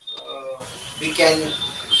we can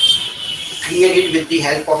create it with the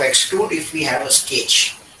help of extrude if we have a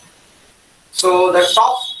sketch. So the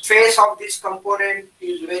top face of this component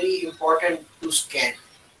is very important to scan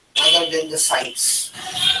other than the sides.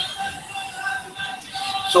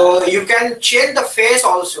 So you can change the face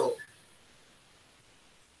also.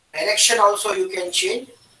 Direction also you can change.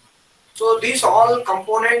 So these all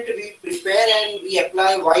component we prepare and we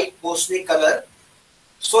apply white Bosniak color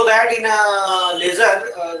so that in a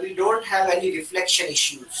laser we don't have any reflection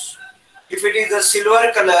issues. If it is a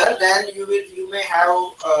silver color, then you may have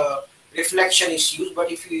reflection issues.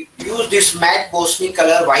 But if you use this matte Bosniak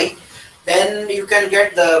color white, then you can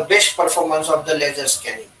get the best performance of the laser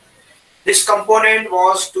scanning. This component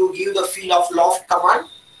was to give the feel of loft command.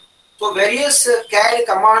 So various CAD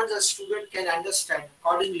commands a student can understand.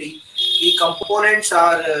 Accordingly, the components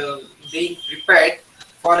are being prepared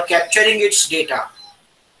for capturing its data.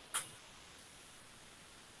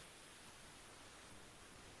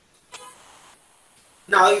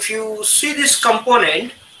 Now, if you see this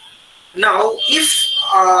component, now if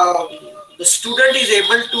the student is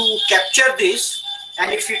able to capture this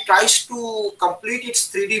and if he tries to complete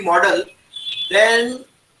its 3D model, then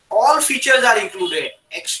all features are included: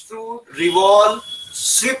 extrude, revolve,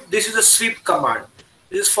 sweep. This is a sweep command.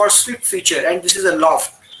 This is for sweep feature, and this is a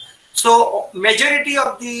loft. So majority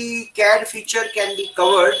of the CAD feature can be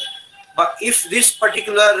covered, but if this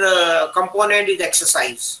particular component is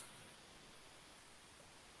exercised.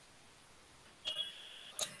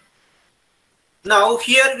 Now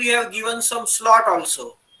here we have given some slot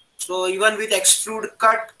also. So even with extrude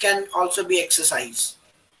cut can also be exercised.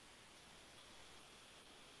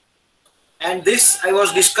 And this I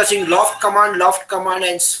was discussing loft command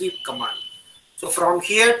and sweep command. So from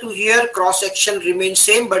here to here cross section remains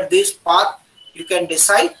same, but this path you can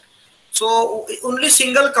decide. So only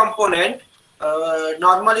single component,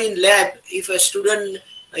 normally in lab if a student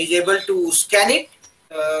is able to scan it,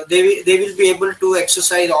 they will be able to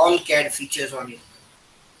exercise all CAD features on it.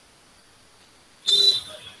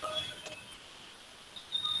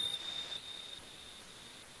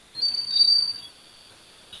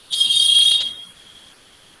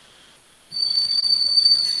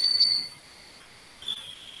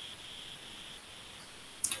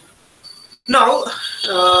 Now,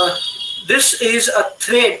 this is a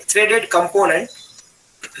threaded component.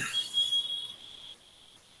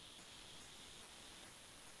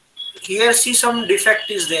 Here, see some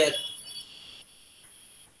defect is there.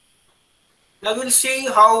 Now we'll see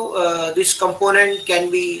how this component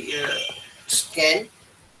can be scanned.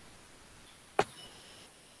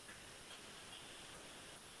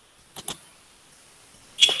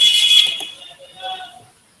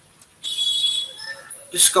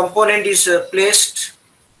 This component is placed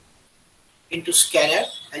into scanner,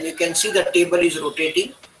 and you can see the table is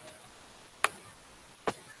rotating.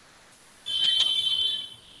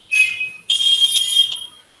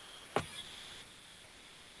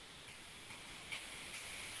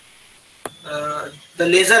 The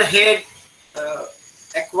laser head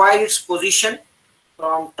acquires its position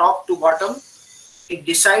from top to bottom. It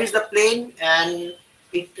decides the plane and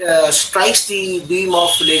it strikes the beam of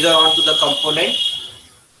laser onto the component.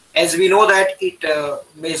 As we know that it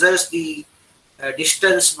measures the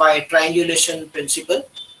distance by triangulation principle.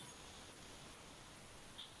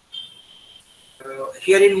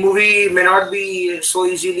 Here in movie may not be so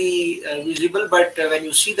easily visible, but when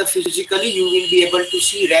you see the physically, you will be able to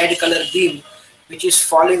see red color beam which is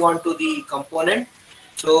falling onto the component.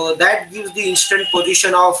 So that gives the instant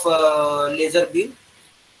position of laser beam.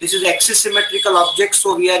 This is axis symmetrical object,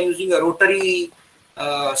 so we are using a rotary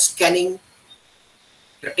scanning.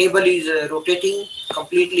 The table is rotating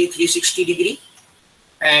completely 360 degree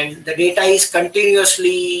and the data is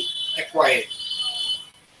continuously acquired.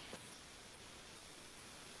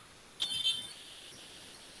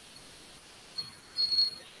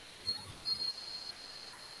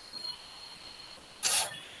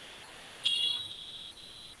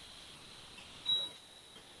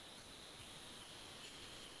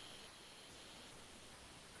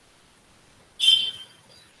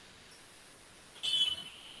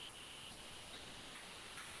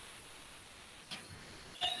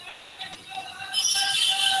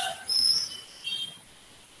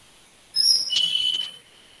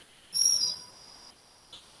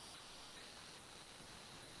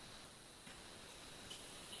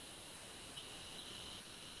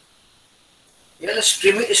 Yeah, the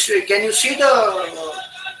streaming. Can you see the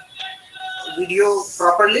video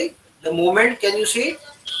properly? The movement, can you see it?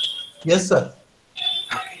 Yes, sir.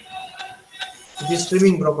 Okay. It is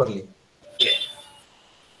streaming properly. Yeah.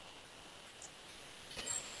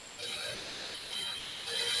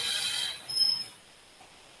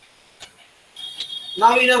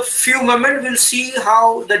 Now in a few moments we'll see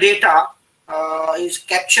how the data is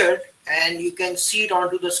captured and you can see it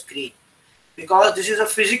onto the screen. Because this is a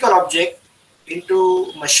physical object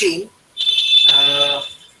into machine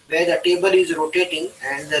where the table is rotating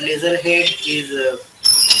and the laser head is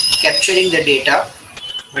capturing the data.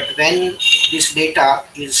 But when this data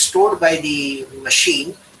is stored by the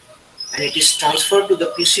machine and it is transferred to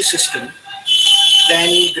the PC system,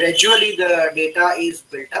 then gradually the data is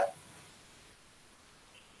built up.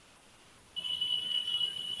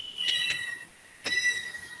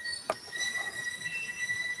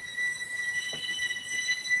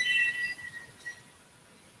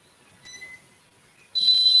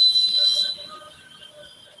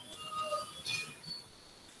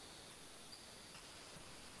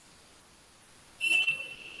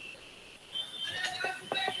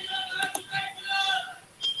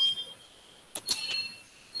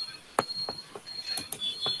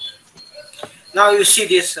 Now you see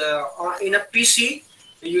this in a PC,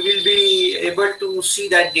 you will be able to see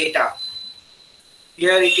that data.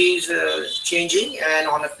 Here it is changing, and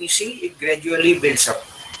on a PC it gradually builds up.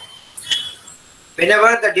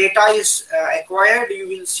 Whenever the data is acquired, you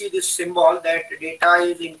will see this symbol that data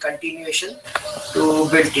is in continuation to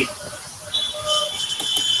build it.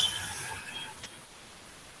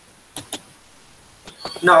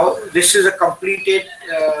 Now this is a completed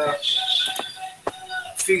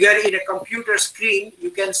figure in a computer screen.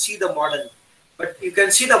 You can see the model, but you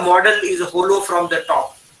can see the model is hollow from the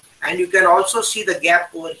top, and you can also see the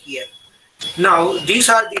gap over here. Now these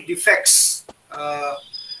are the defects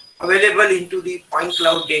available into the point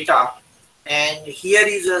cloud data, and here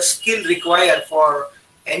is a skill required for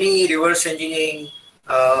any reverse engineering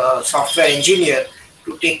software engineer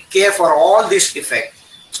to take care for all this defect.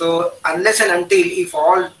 So unless and until if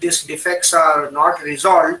all these defects are not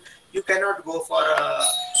resolved, you cannot go for a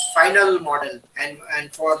final model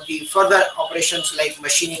and for the further operations like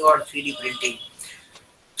machining or 3D printing.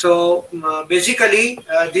 So basically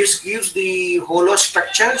this gives the hollow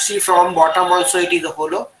structure. See, from bottom also it is a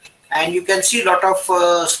hollow, and you can see a lot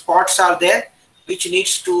of spots are there which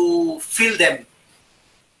needs to fill them,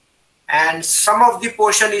 and some of the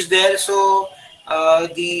portion is there. So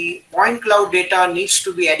the point cloud data needs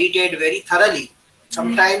to be edited very thoroughly.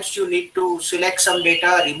 Sometimes you need to select some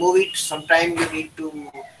data, remove it. Sometimes you need to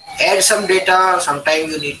add some data.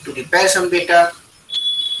 Sometimes you need to repair some data.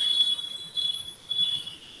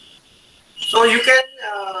 So you can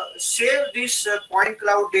save this point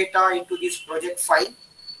cloud data into this project file.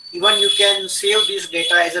 Even you can save this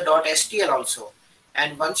data as a .stl also.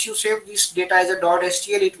 And once you save this data as a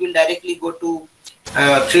 .stl, it will directly go to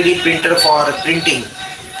 3D printer for printing.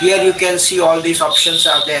 Here you can see all these options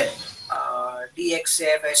are there.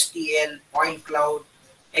 DXF, STL, point cloud,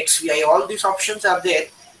 XVI, all these options are there.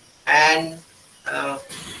 And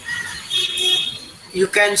you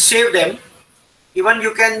can save them. Even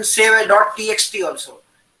you can save a .txt also.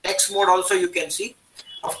 Text mode also you can see.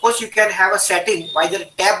 Of course, you can have a setting either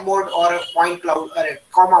tab mode or a point cloud or a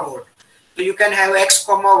comma mode. So you can have X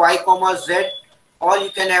comma Y comma Z, or you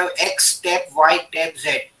can have X tab Y tab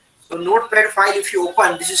Z. So notepad file, if you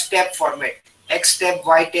open, this is tab format. X tab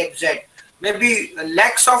Y tab Z. Maybe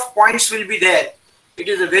lakhs of points will be there. It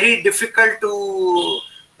is very difficult to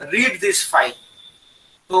read this file.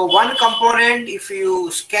 So one component, if you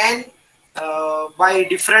scan by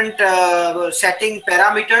different setting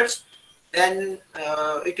parameters, then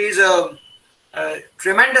it is a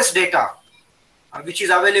tremendous data which is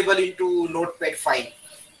available into notepad file.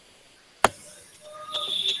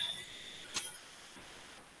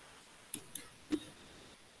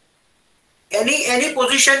 Any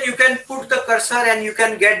position you can put the cursor and you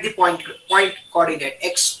can get the point coordinate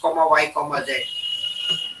X comma Y comma Z.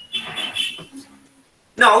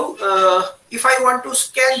 Now if I want to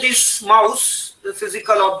scan this mouse, the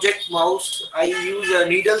physical object mouse, I use a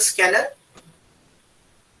needle scanner.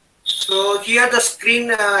 So here the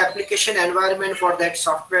screen application environment for that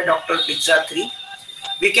software, Dr. Pizza 3.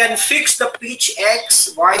 We can fix the pitch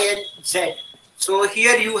X, Y and Z. So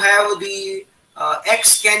here you have the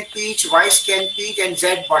X scan pitch, Y scan pitch and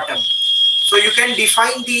Z bottom. So you can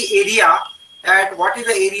define the area, at what is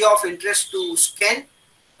the area of interest to scan.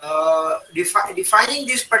 Defining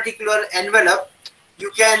this particular envelope,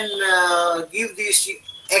 you can give this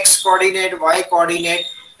X coordinate, Y coordinate,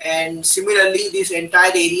 and similarly this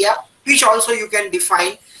entire area. Pitch also you can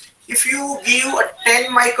define. If you give a 10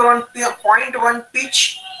 micron 0.1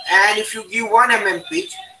 pitch, and if you give 1 mm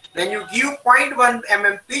pitch, when you give 0.1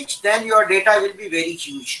 mm pitch, then your data will be very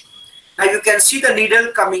huge. Now you can see the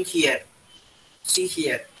needle coming here. See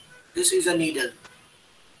here, this is a needle.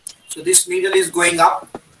 So this needle is going up.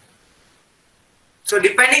 So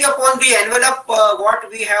depending upon the envelope what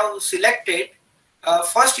we have selected,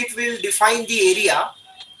 first it will define the area,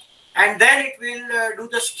 and then it will do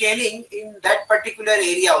the scanning in that particular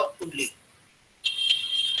area only.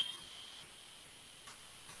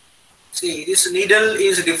 See, this needle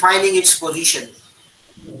is defining its position,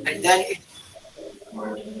 and then it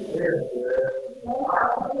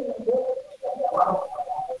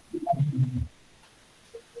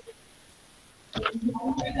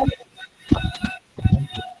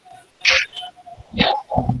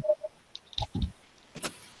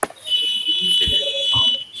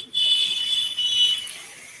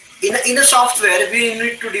in a software we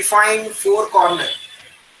need to define 4 corners.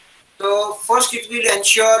 So first it will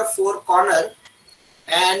ensure 4 corners,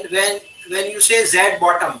 and when you say Z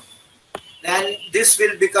bottom, then this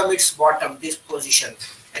will become its bottom, this position,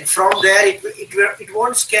 and from there it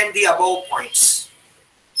won't scan the above points.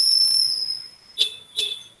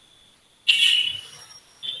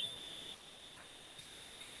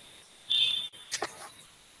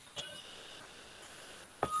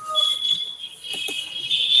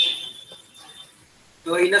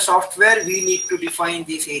 So in a software, we need to define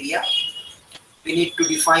this area. We need to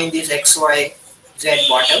define this X, Y, Z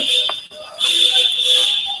bottom.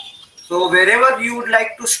 So wherever you would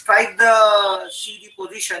like to strike the CD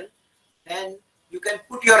position, then you can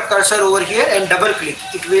put your cursor over here and double click.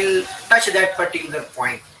 It will touch that particular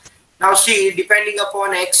point. Now see, depending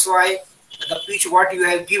upon X, Y, the pitch what you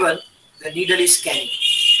have given, the needle is scanning.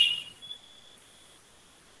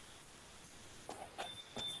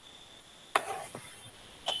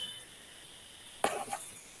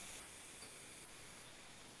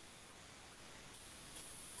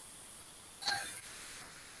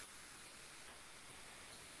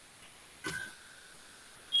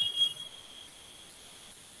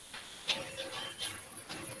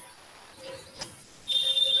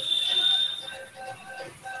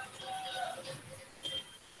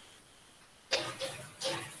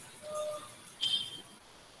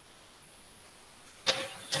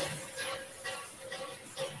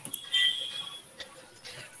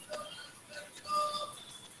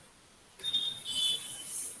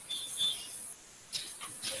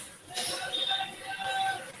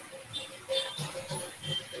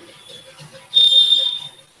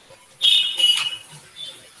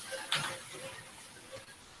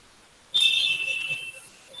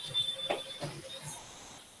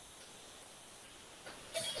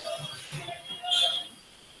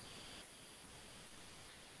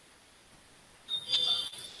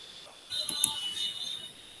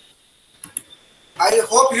 I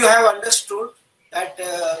hope you have understood that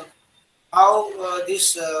how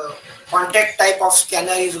this contact type of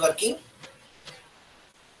scanner is working.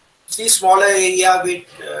 See, smaller area with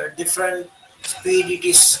different speed it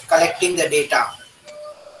is collecting the data.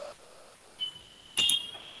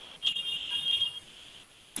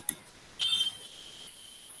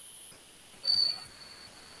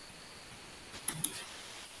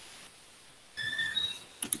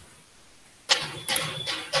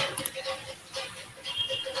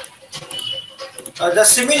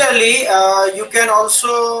 Similarly, you can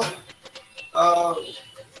also uh,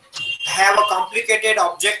 have a complicated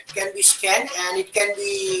object can be scanned and it can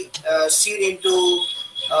be seen into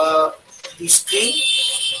the screen.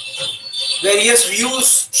 Various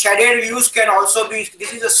views, shaded views can also be,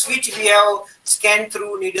 this is a switch we have scanned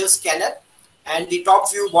through needle scanner, and the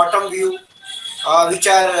top view, bottom view, which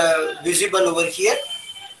are visible over here.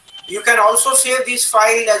 You can also save this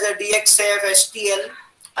file as a DXF, STL,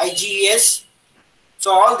 IGES.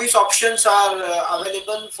 So all these options are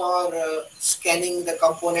available for scanning the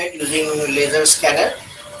component using laser scanner.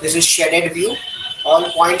 This is shaded view. All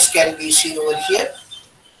points can be seen over here.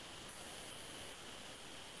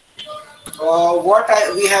 What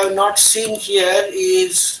we have not seen here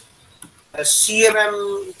is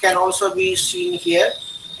CMM can also be seen here.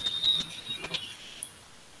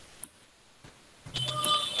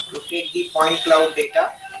 To take the point cloud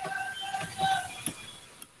data.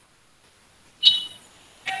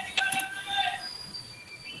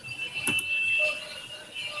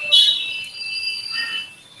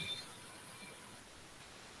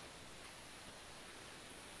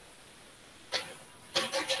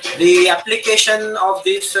 The application of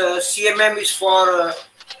this CMM is for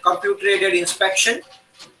computer aided inspection.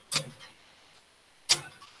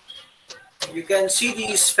 You can see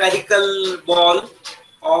the spherical ball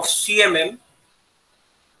of CMM.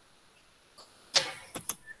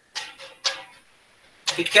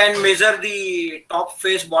 It can measure the top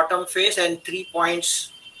face, bottom face, and 3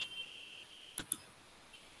 points.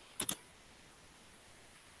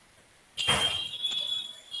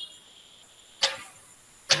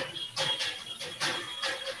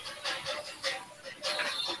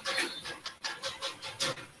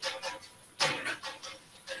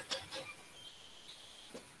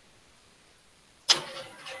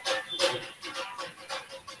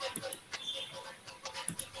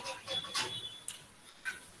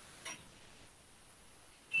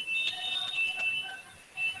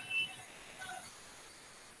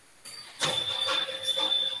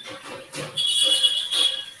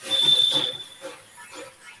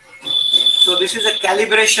 So this is a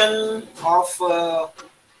calibration of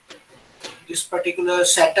this particular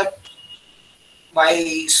setup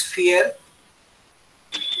by sphere,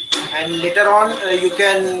 and later on you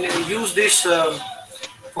can use this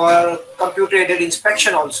for computer aided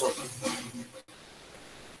inspection also.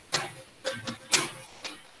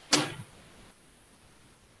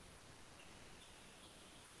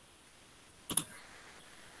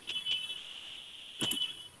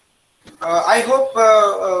 I hope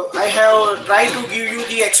I have tried to give you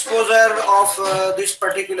the exposure of this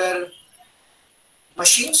particular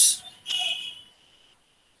machines.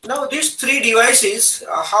 Now these three devices,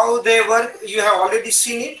 how they work, you have already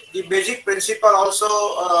seen it. The basic principle also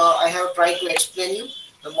I have tried to explain you.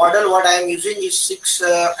 The model what I am using is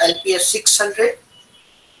LPS 600.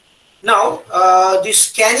 Now the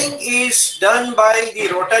scanning is done by the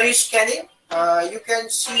rotary scanning. You can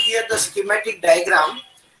see here the schematic diagram,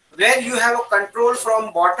 where you have a control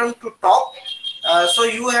from bottom to top. So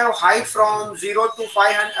you have height from 0 to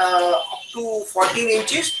 500 up to 14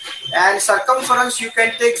 inches, and circumference you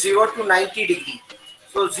can take 0 to 90 degree.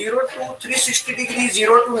 So 0 to 360 degree,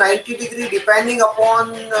 0 to 90 degree, depending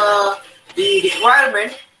upon the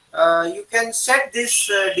requirement, you can set this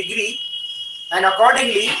degree, and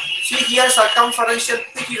accordingly, see here circumferential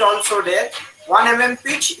pitch is also there. 1 mm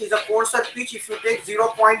pitch is a coarser pitch. If you take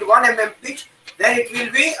 0.1 mm pitch, then it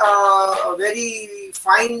will be a very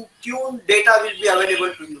fine tuned data will be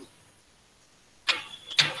available to you.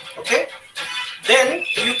 Okay. Then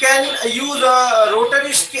you can use a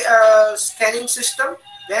rotary scanning system.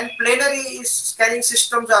 Then planary scanning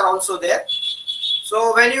systems are also there.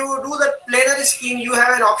 So when you do the planary scan, you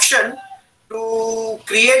have an option to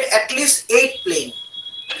create at least 8 planes.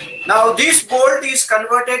 Now this bolt is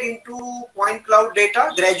converted into point cloud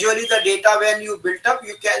data. Gradually the data, when you build up,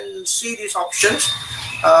 you can see these options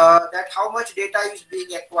that how much data is being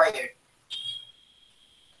acquired.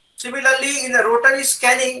 Similarly, in a rotary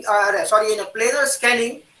scanning, in a planar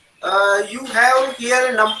scanning, you have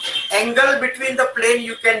here an angle between the plane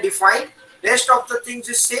you can define. Rest of the things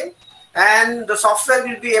is same, and the software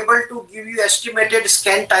will be able to give you estimated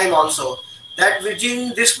scan time also. That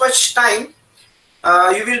within this much time,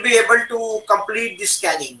 you will be able to complete the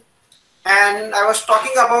scanning. And I was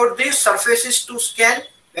talking about these surfaces to scan.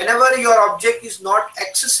 Whenever your object is not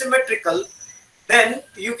axisymmetrical, then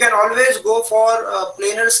you can always go for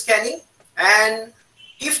planar scanning. And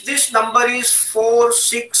if this number is 4,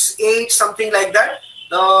 6, 8, something like that,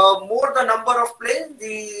 the more the number of planes,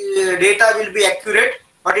 the data will be accurate,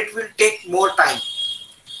 but it will take more time.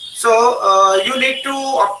 So you need to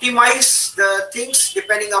optimize the things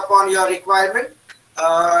depending upon your requirement.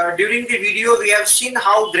 During the video, we have seen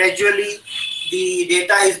how gradually the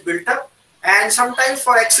data is built up, and sometimes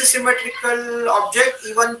for axisymmetrical object,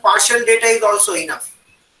 even partial data is also enough.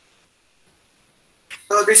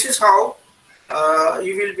 So this is how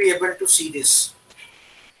you will be able to see this.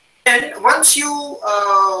 And once you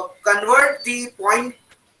convert the point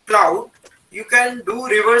cloud, you can do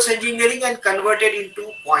reverse engineering and convert it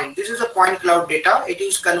into point. This is a point cloud data. It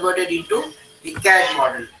is converted into the CAD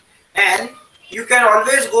model. And you can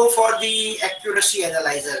always go for the accuracy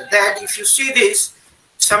analyzer. That if you see this,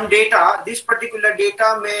 some data, this particular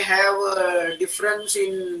data may have a difference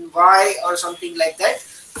in Y or something like that.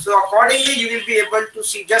 So accordingly, you will be able to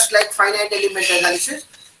see, just like finite element analysis,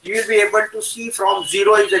 you will be able to see from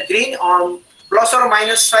 0 is the green, on plus or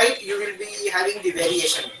minus side, you will be having the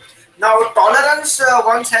variation. Now tolerance,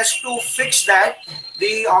 one has to fix that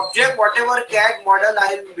the object, whatever CAD model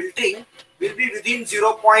I am building, will be within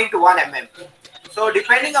 0.1 mm. So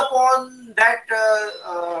depending upon that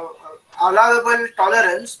allowable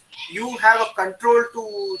tolerance, you have a control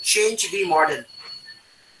to change the model.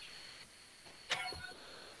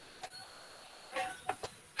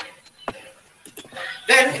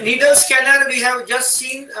 Then needle scanner, we have just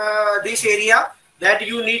seen this area, that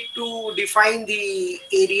you need to define the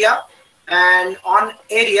area, and on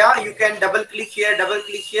area you can double click here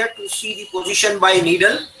to see the position by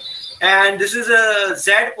needle. And this is a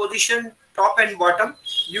Z position, top and bottom.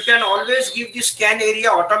 You can always give the scan area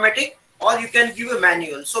automatic, or you can give a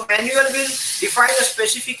manual. So manual will define a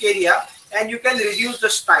specific area and you can reduce the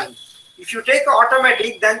time. If you take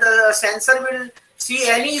automatic, then the sensor will see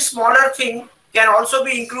any smaller thing can also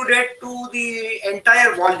be included to the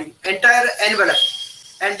entire volume, entire envelope,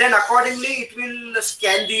 and then accordingly it will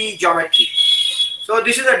scan the geometry. So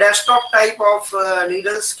this is a desktop type of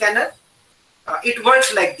needle scanner. It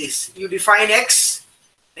works like this. You define X,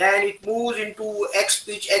 then it moves into X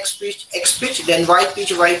pitch, X pitch, X pitch, then Y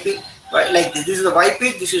pitch, Y pitch, like this. This is the Y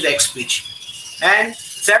pitch, this is X pitch, and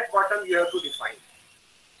Z bottom you have to define.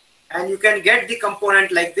 And you can get the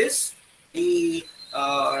component like this, the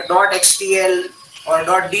 .xtl or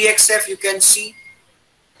 .dxf you can see.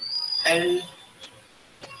 And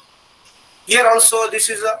here also this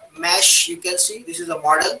is a mesh, you can see this is a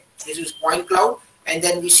model, this is point cloud, and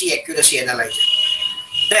then we see accuracy analyzer.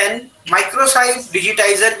 Then microsite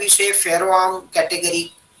digitizer, we say ferroarm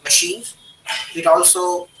category machines. It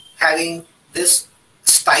also having this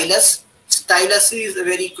stylus. Stylus is a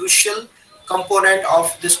very crucial component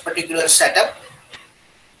of this particular setup.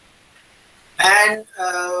 And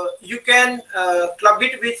you can club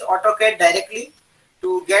it with AutoCAD directly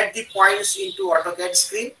to get the points into AutoCAD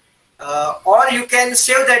screen, or you can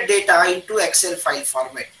save that data into Excel file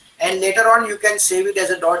format, and later on you can save it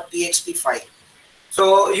as a .txt file.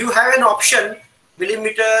 So you have an option,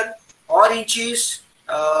 millimeter or inches,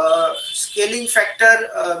 scaling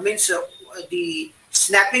factor means the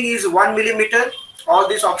snapping is 1 millimeter. All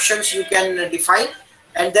these options you can define,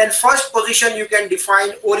 and then first position you can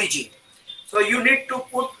define origin. So you need to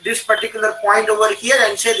put this particular point over here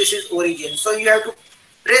and say this is origin. So you have to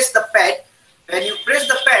press the pad. When you press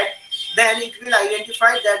the pad, then it will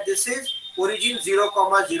identify that this is origin 0,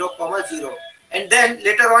 0, 0. And then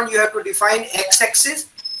later on you have to define x-axis.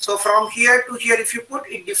 So from here to here, if you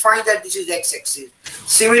put, it defines that this is x-axis.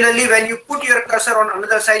 Similarly, when you put your cursor on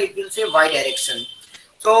another side, it will say y direction.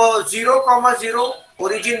 So 0, 0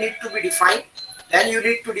 origin need to be defined. Then you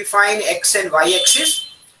need to define x and y axis.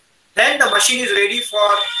 Then the machine is ready for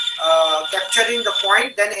capturing the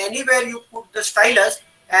point. Then anywhere you put the stylus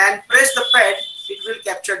and press the pad, it will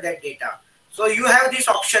capture that data. So you have this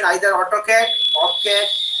option, either AutoCAD, Bobcat,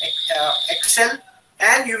 Excel,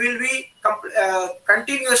 and you will be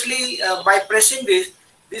continuously by pressing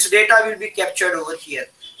this data will be captured over here.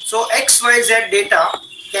 So XYZ data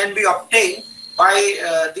can be obtained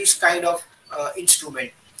by this kind of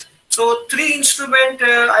instrument. So 3 instrument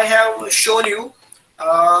I have shown you.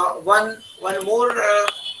 One more.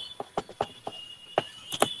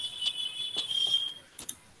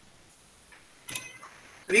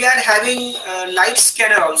 We are having a light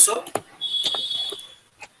scanner also.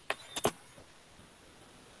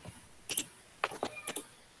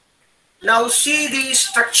 Now see the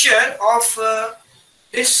structure of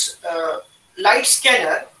this light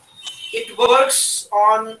scanner. It works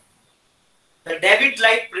on the David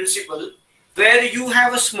light principle, where you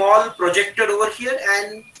have a small projector over here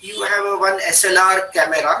and you have a one SLR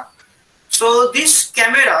camera. So this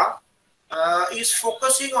camera is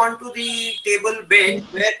focusing onto the table bed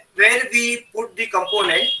where we put the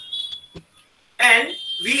component, and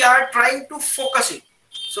we are trying to focus it.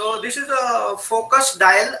 So this is a focus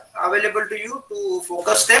dial available to you to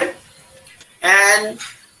focus them, and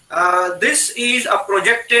this is a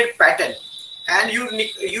projected pattern, and you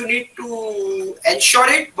need to ensure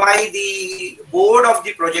it by the board of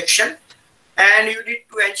the projection, and you need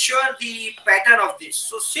to ensure the pattern of this.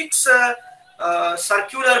 So 6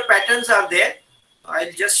 circular patterns are there.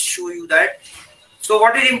 I'll just show you that. So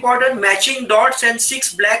what is important? Matching dots and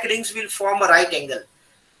 6 black rings will form a right angle.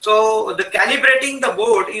 So the calibrating the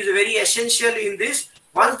board is very essential in this.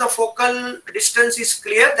 Once the focal distance is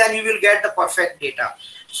clear, then you will get the perfect data.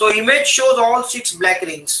 So image shows all 6 black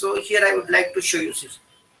rings. So here I would like to show you this.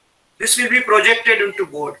 This will be projected into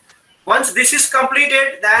board. Once this is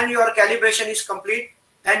completed, then your calibration is complete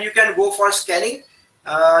and you can go for scanning.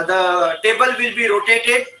 The table will be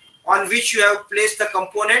rotated on which you have placed the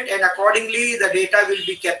component, and accordingly the data will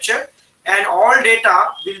be captured, and all data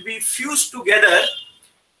will be fused together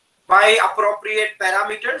by appropriate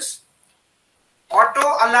parameters. Auto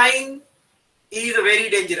align is very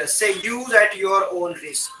dangerous. Say use at your own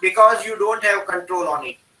risk, because you don't have control on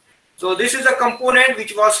it. So this is a component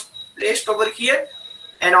which was placed over here,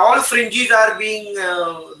 and all fringes are being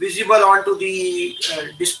visible onto the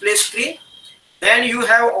display screen. Then you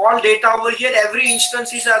have all data over here. Every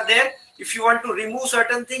instances are there. If you want to remove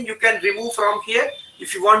certain thing, you can remove from here.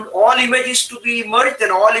 If you want all images to be merged, then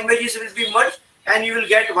all images will be merged, and you will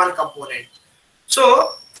get one component.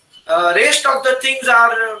 So rest of the things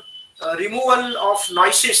are removal of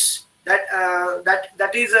noises.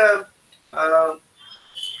 That is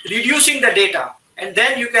reducing the data, and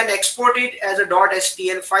then you can export it as a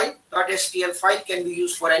 .stl file. .stl file can be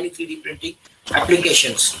used for any 3D printing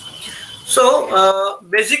applications. So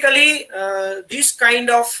basically these kind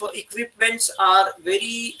of equipments are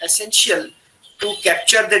very essential to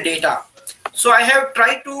capture the data. So I have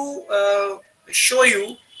tried to show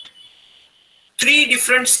you 3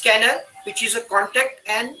 different scanner, which is a contact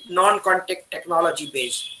and non-contact technology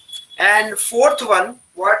based. And 4th one,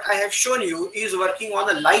 what I have shown you, is working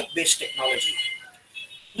on a light based technology.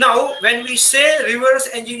 Now, when we say reverse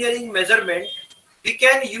engineering measurement, we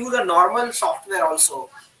can use a normal software also.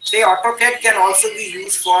 Say AutoCAD can also be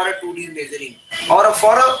used for a 2D measuring, or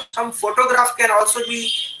some photograph can also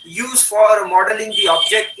be used for modeling the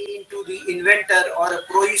object into the inventor or a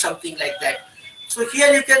Pro, something like that. So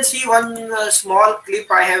here you can see one small clip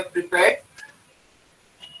I have prepared.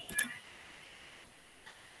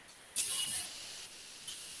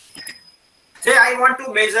 Say I want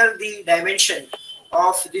to measure the dimension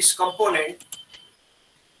of this component.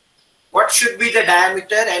 What should be the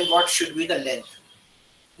diameter and what should be the length?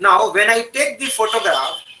 Now, when I take the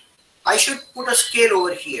photograph, I should put a scale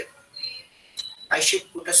over here.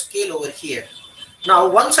 Now,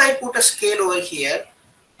 once I put a scale over here,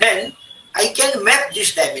 then I can map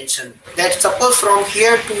this dimension. That suppose from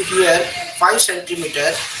here to here, 5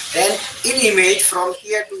 centimeter, then in image from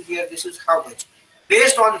here to here, this is how much.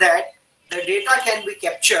 Based on that, the data can be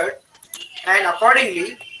captured, and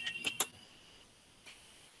accordingly,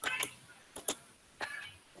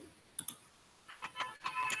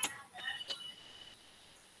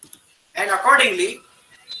 and accordingly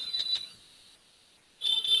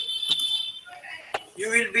you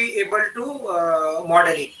will be able to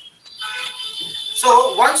model it.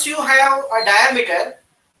 So once you have a diameter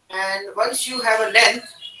and once you have a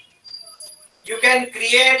length, you can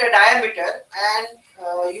create a diameter and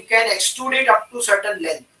you can extrude it up to certain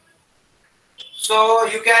length. So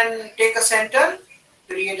you can take a center,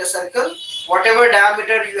 create a circle, whatever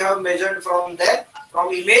diameter you have measured from there,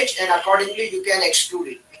 from image, and accordingly you can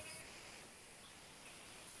extrude it.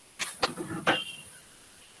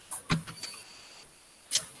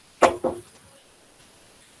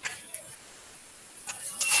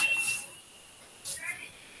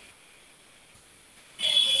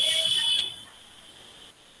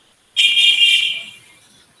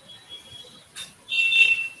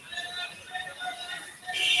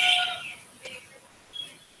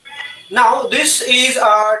 Now this is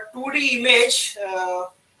a 2D image.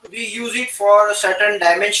 We use it for a certain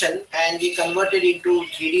dimension and we convert it into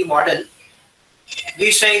 3D model.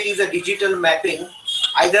 We say it is a digital mapping.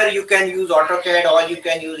 Either you can use AutoCAD or you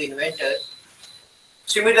can use Inventor.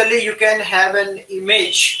 Similarly, you can have an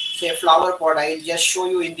image, say flower pot. I will just show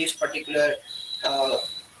you in this particular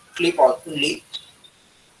clip only.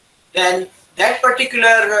 Then that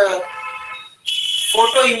particular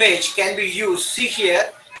photo image can be used. See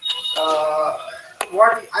here,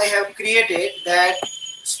 what I have created, that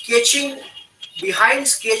sketching, behind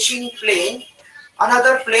sketching plane,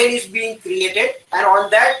 another plane is being created, and on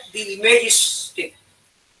that the image is stick.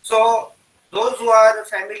 So those who are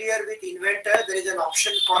familiar with Inventor, there is an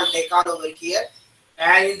option called decal over here,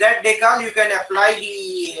 and in that decal you can apply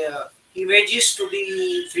the images to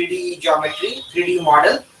the 3D geometry, 3D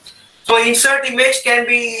model. So insert image can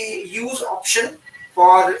be used option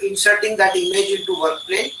for inserting that image into work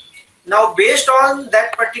plane. Now based on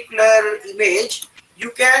that particular image, you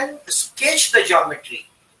can sketch the geometry.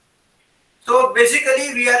 So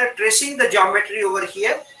basically we are tracing the geometry over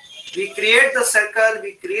here. We create the circle,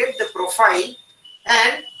 we create the profile,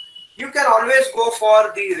 and you can always go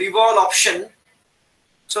for the revolve option.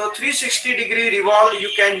 So 360-degree revolve you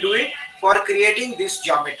can do it for creating this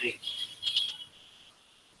geometry.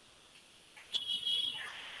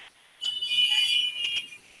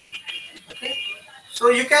 Okay. So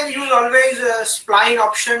you can use always a spline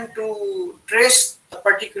option to trace a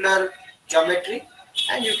particular geometry,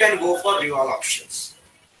 and you can go for revolve options.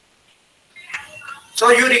 So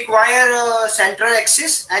you require a central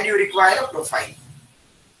axis and you require a profile.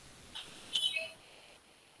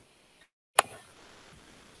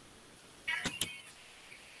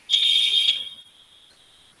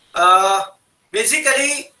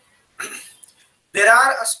 Basically, there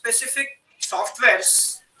are specific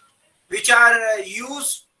softwares which are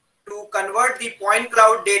used to convert the point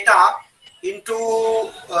cloud data into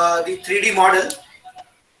the 3D model.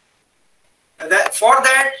 For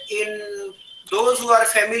that, in those who are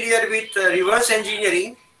familiar with reverse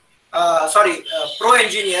engineering, Pro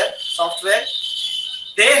Engineer software,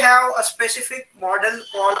 they have a specific model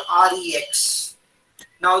called REX.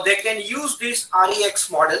 Now they can use this REX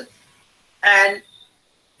model, and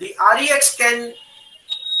the REX can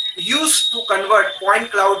use to convert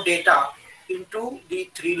point cloud data into the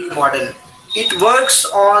 3D model. It works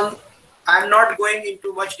on, I'm not going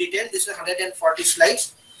into much detail, this is 140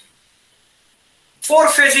 slides. 4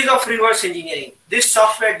 phases of reverse engineering. This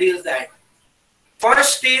software deals that.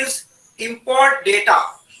 First is import data,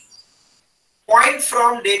 point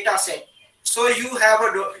from data set. So you have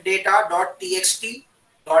a data .txt,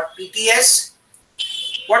 .pts,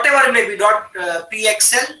 whatever it may be,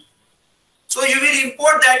 .pxl. So you will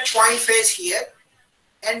import that point phase here,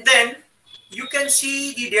 and then you can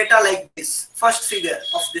see the data like this, first figure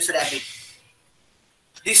of this rabbit.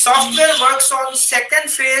 The software works on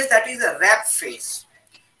second phase, that is a wrap phase.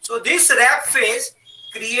 So this wrap phase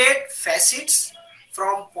create facets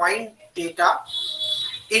from point data,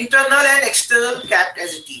 internal and external capped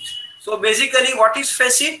as it is. So basically what is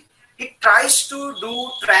facet? It tries to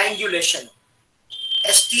do triangulation.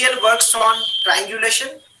 STL works on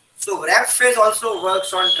triangulation. So wrap phase also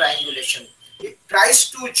works on triangulation. It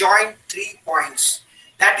tries to join 3 points.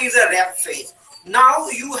 That is a wrap phase. Now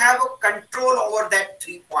you have a control over that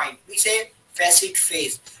 3 point. We say facet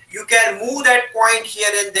phase. You can move that point here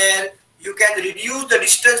and there. You can reduce the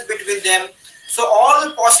distance between them. So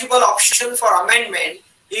all possible options for amendment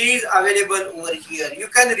is available over here. You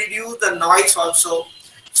can reduce the noise also.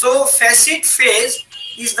 So facet phase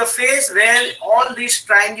is the phase where all this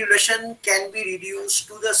triangulation can be reduced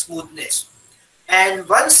to the smoothness. And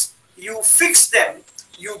once you fix them,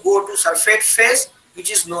 you go to surface phase, which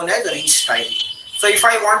is known as restyling. So if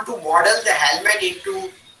I want to model the helmet into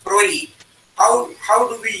Pro E, how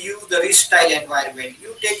do we use the restyle environment?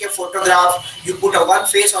 You take a photograph, you put a one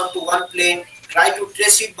face onto one plane, try to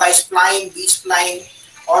trace it by spline, B-spline,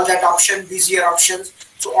 all that option, Bezier options.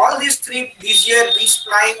 So all these three Bezier,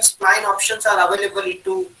 B-spline, spline options are available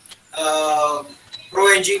into uh,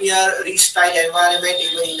 Pro Engineer restyle environment,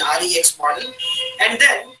 even in REX model. And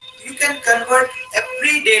then you can convert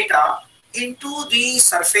every data into the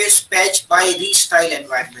surface patch by restyle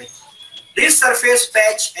environment. This surface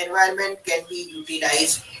patch environment can be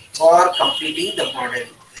utilized for completing the model.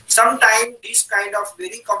 Sometimes this kind of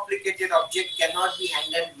very complicated object cannot be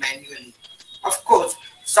handled manually. Of course,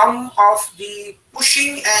 some of the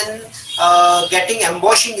pushing and getting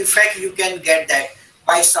embossing effect, you can get that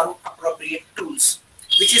by some appropriate tools,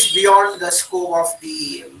 which is beyond the scope of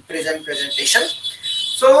the present presentation.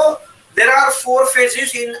 So there are 4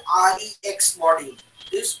 phases in REX module.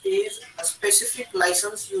 This is a specific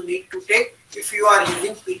license you need to take if you are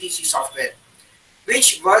using PTC software,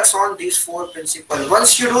 which works on these 4 principles.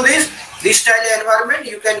 Once you do this restyle environment,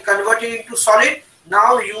 you can convert it into solid.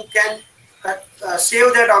 Now you can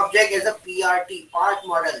save that object as a PRT, part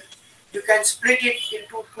model. You can split it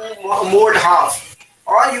into 2 mold half,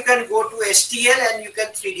 or you can go to STL and you can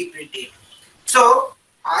 3D print it. So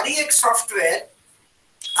REX software,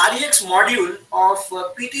 REX module of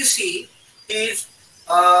PTC is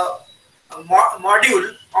a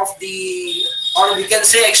module of the, or we can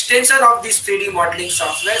say extension of this 3D modeling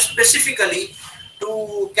software, specifically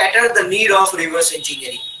to cater the need of reverse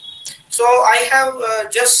engineering. So I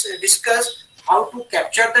have just discussed how to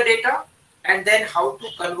capture the data and then how to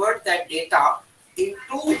convert that data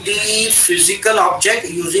into the physical object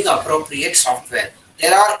using appropriate software.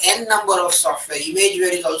 There are n number of software.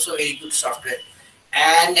 ImageWare is also very good software,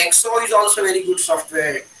 and Exo is also very good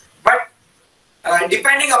software. But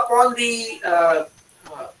depending upon the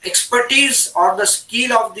expertise or the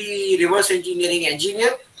skill of the reverse engineering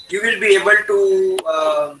engineer, you will be able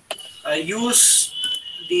to use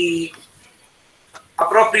the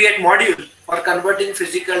appropriate module for converting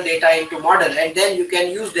physical data into model, and then you can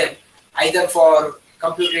use them either for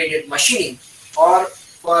computer aided machining or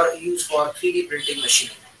for use for 3D printing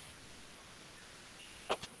machining.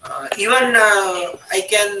 Even I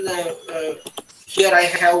can here I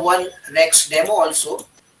have one Rex demo also.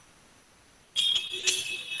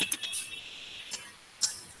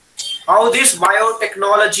 How this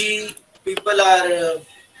biotechnology people are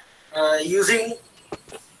using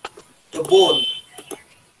the bone.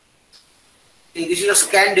 See, this is a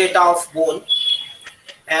scan data of bone,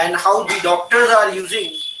 and how the doctors are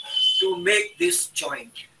using to make this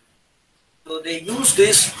joint. So they use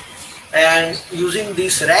this, and using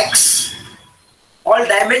these racks, all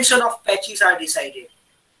dimension of patches are decided.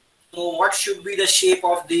 So what should be the shape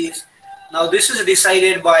of these? Now this is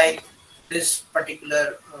decided by this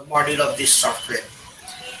particular module of this software.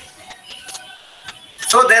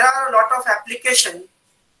 So there are a lot of application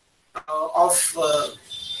of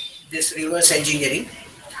this reverse engineering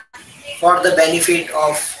for the benefit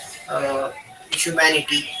of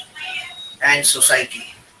humanity and society.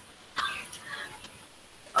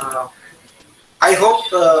 I hope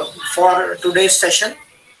for today's session,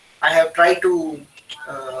 I have tried to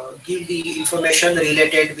give the information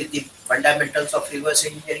related with the fundamentals of reverse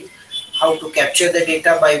engineering, how to capture the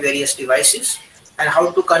data by various devices, and how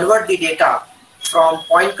to convert the data from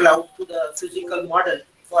point cloud to the physical model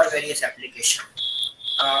for various applications.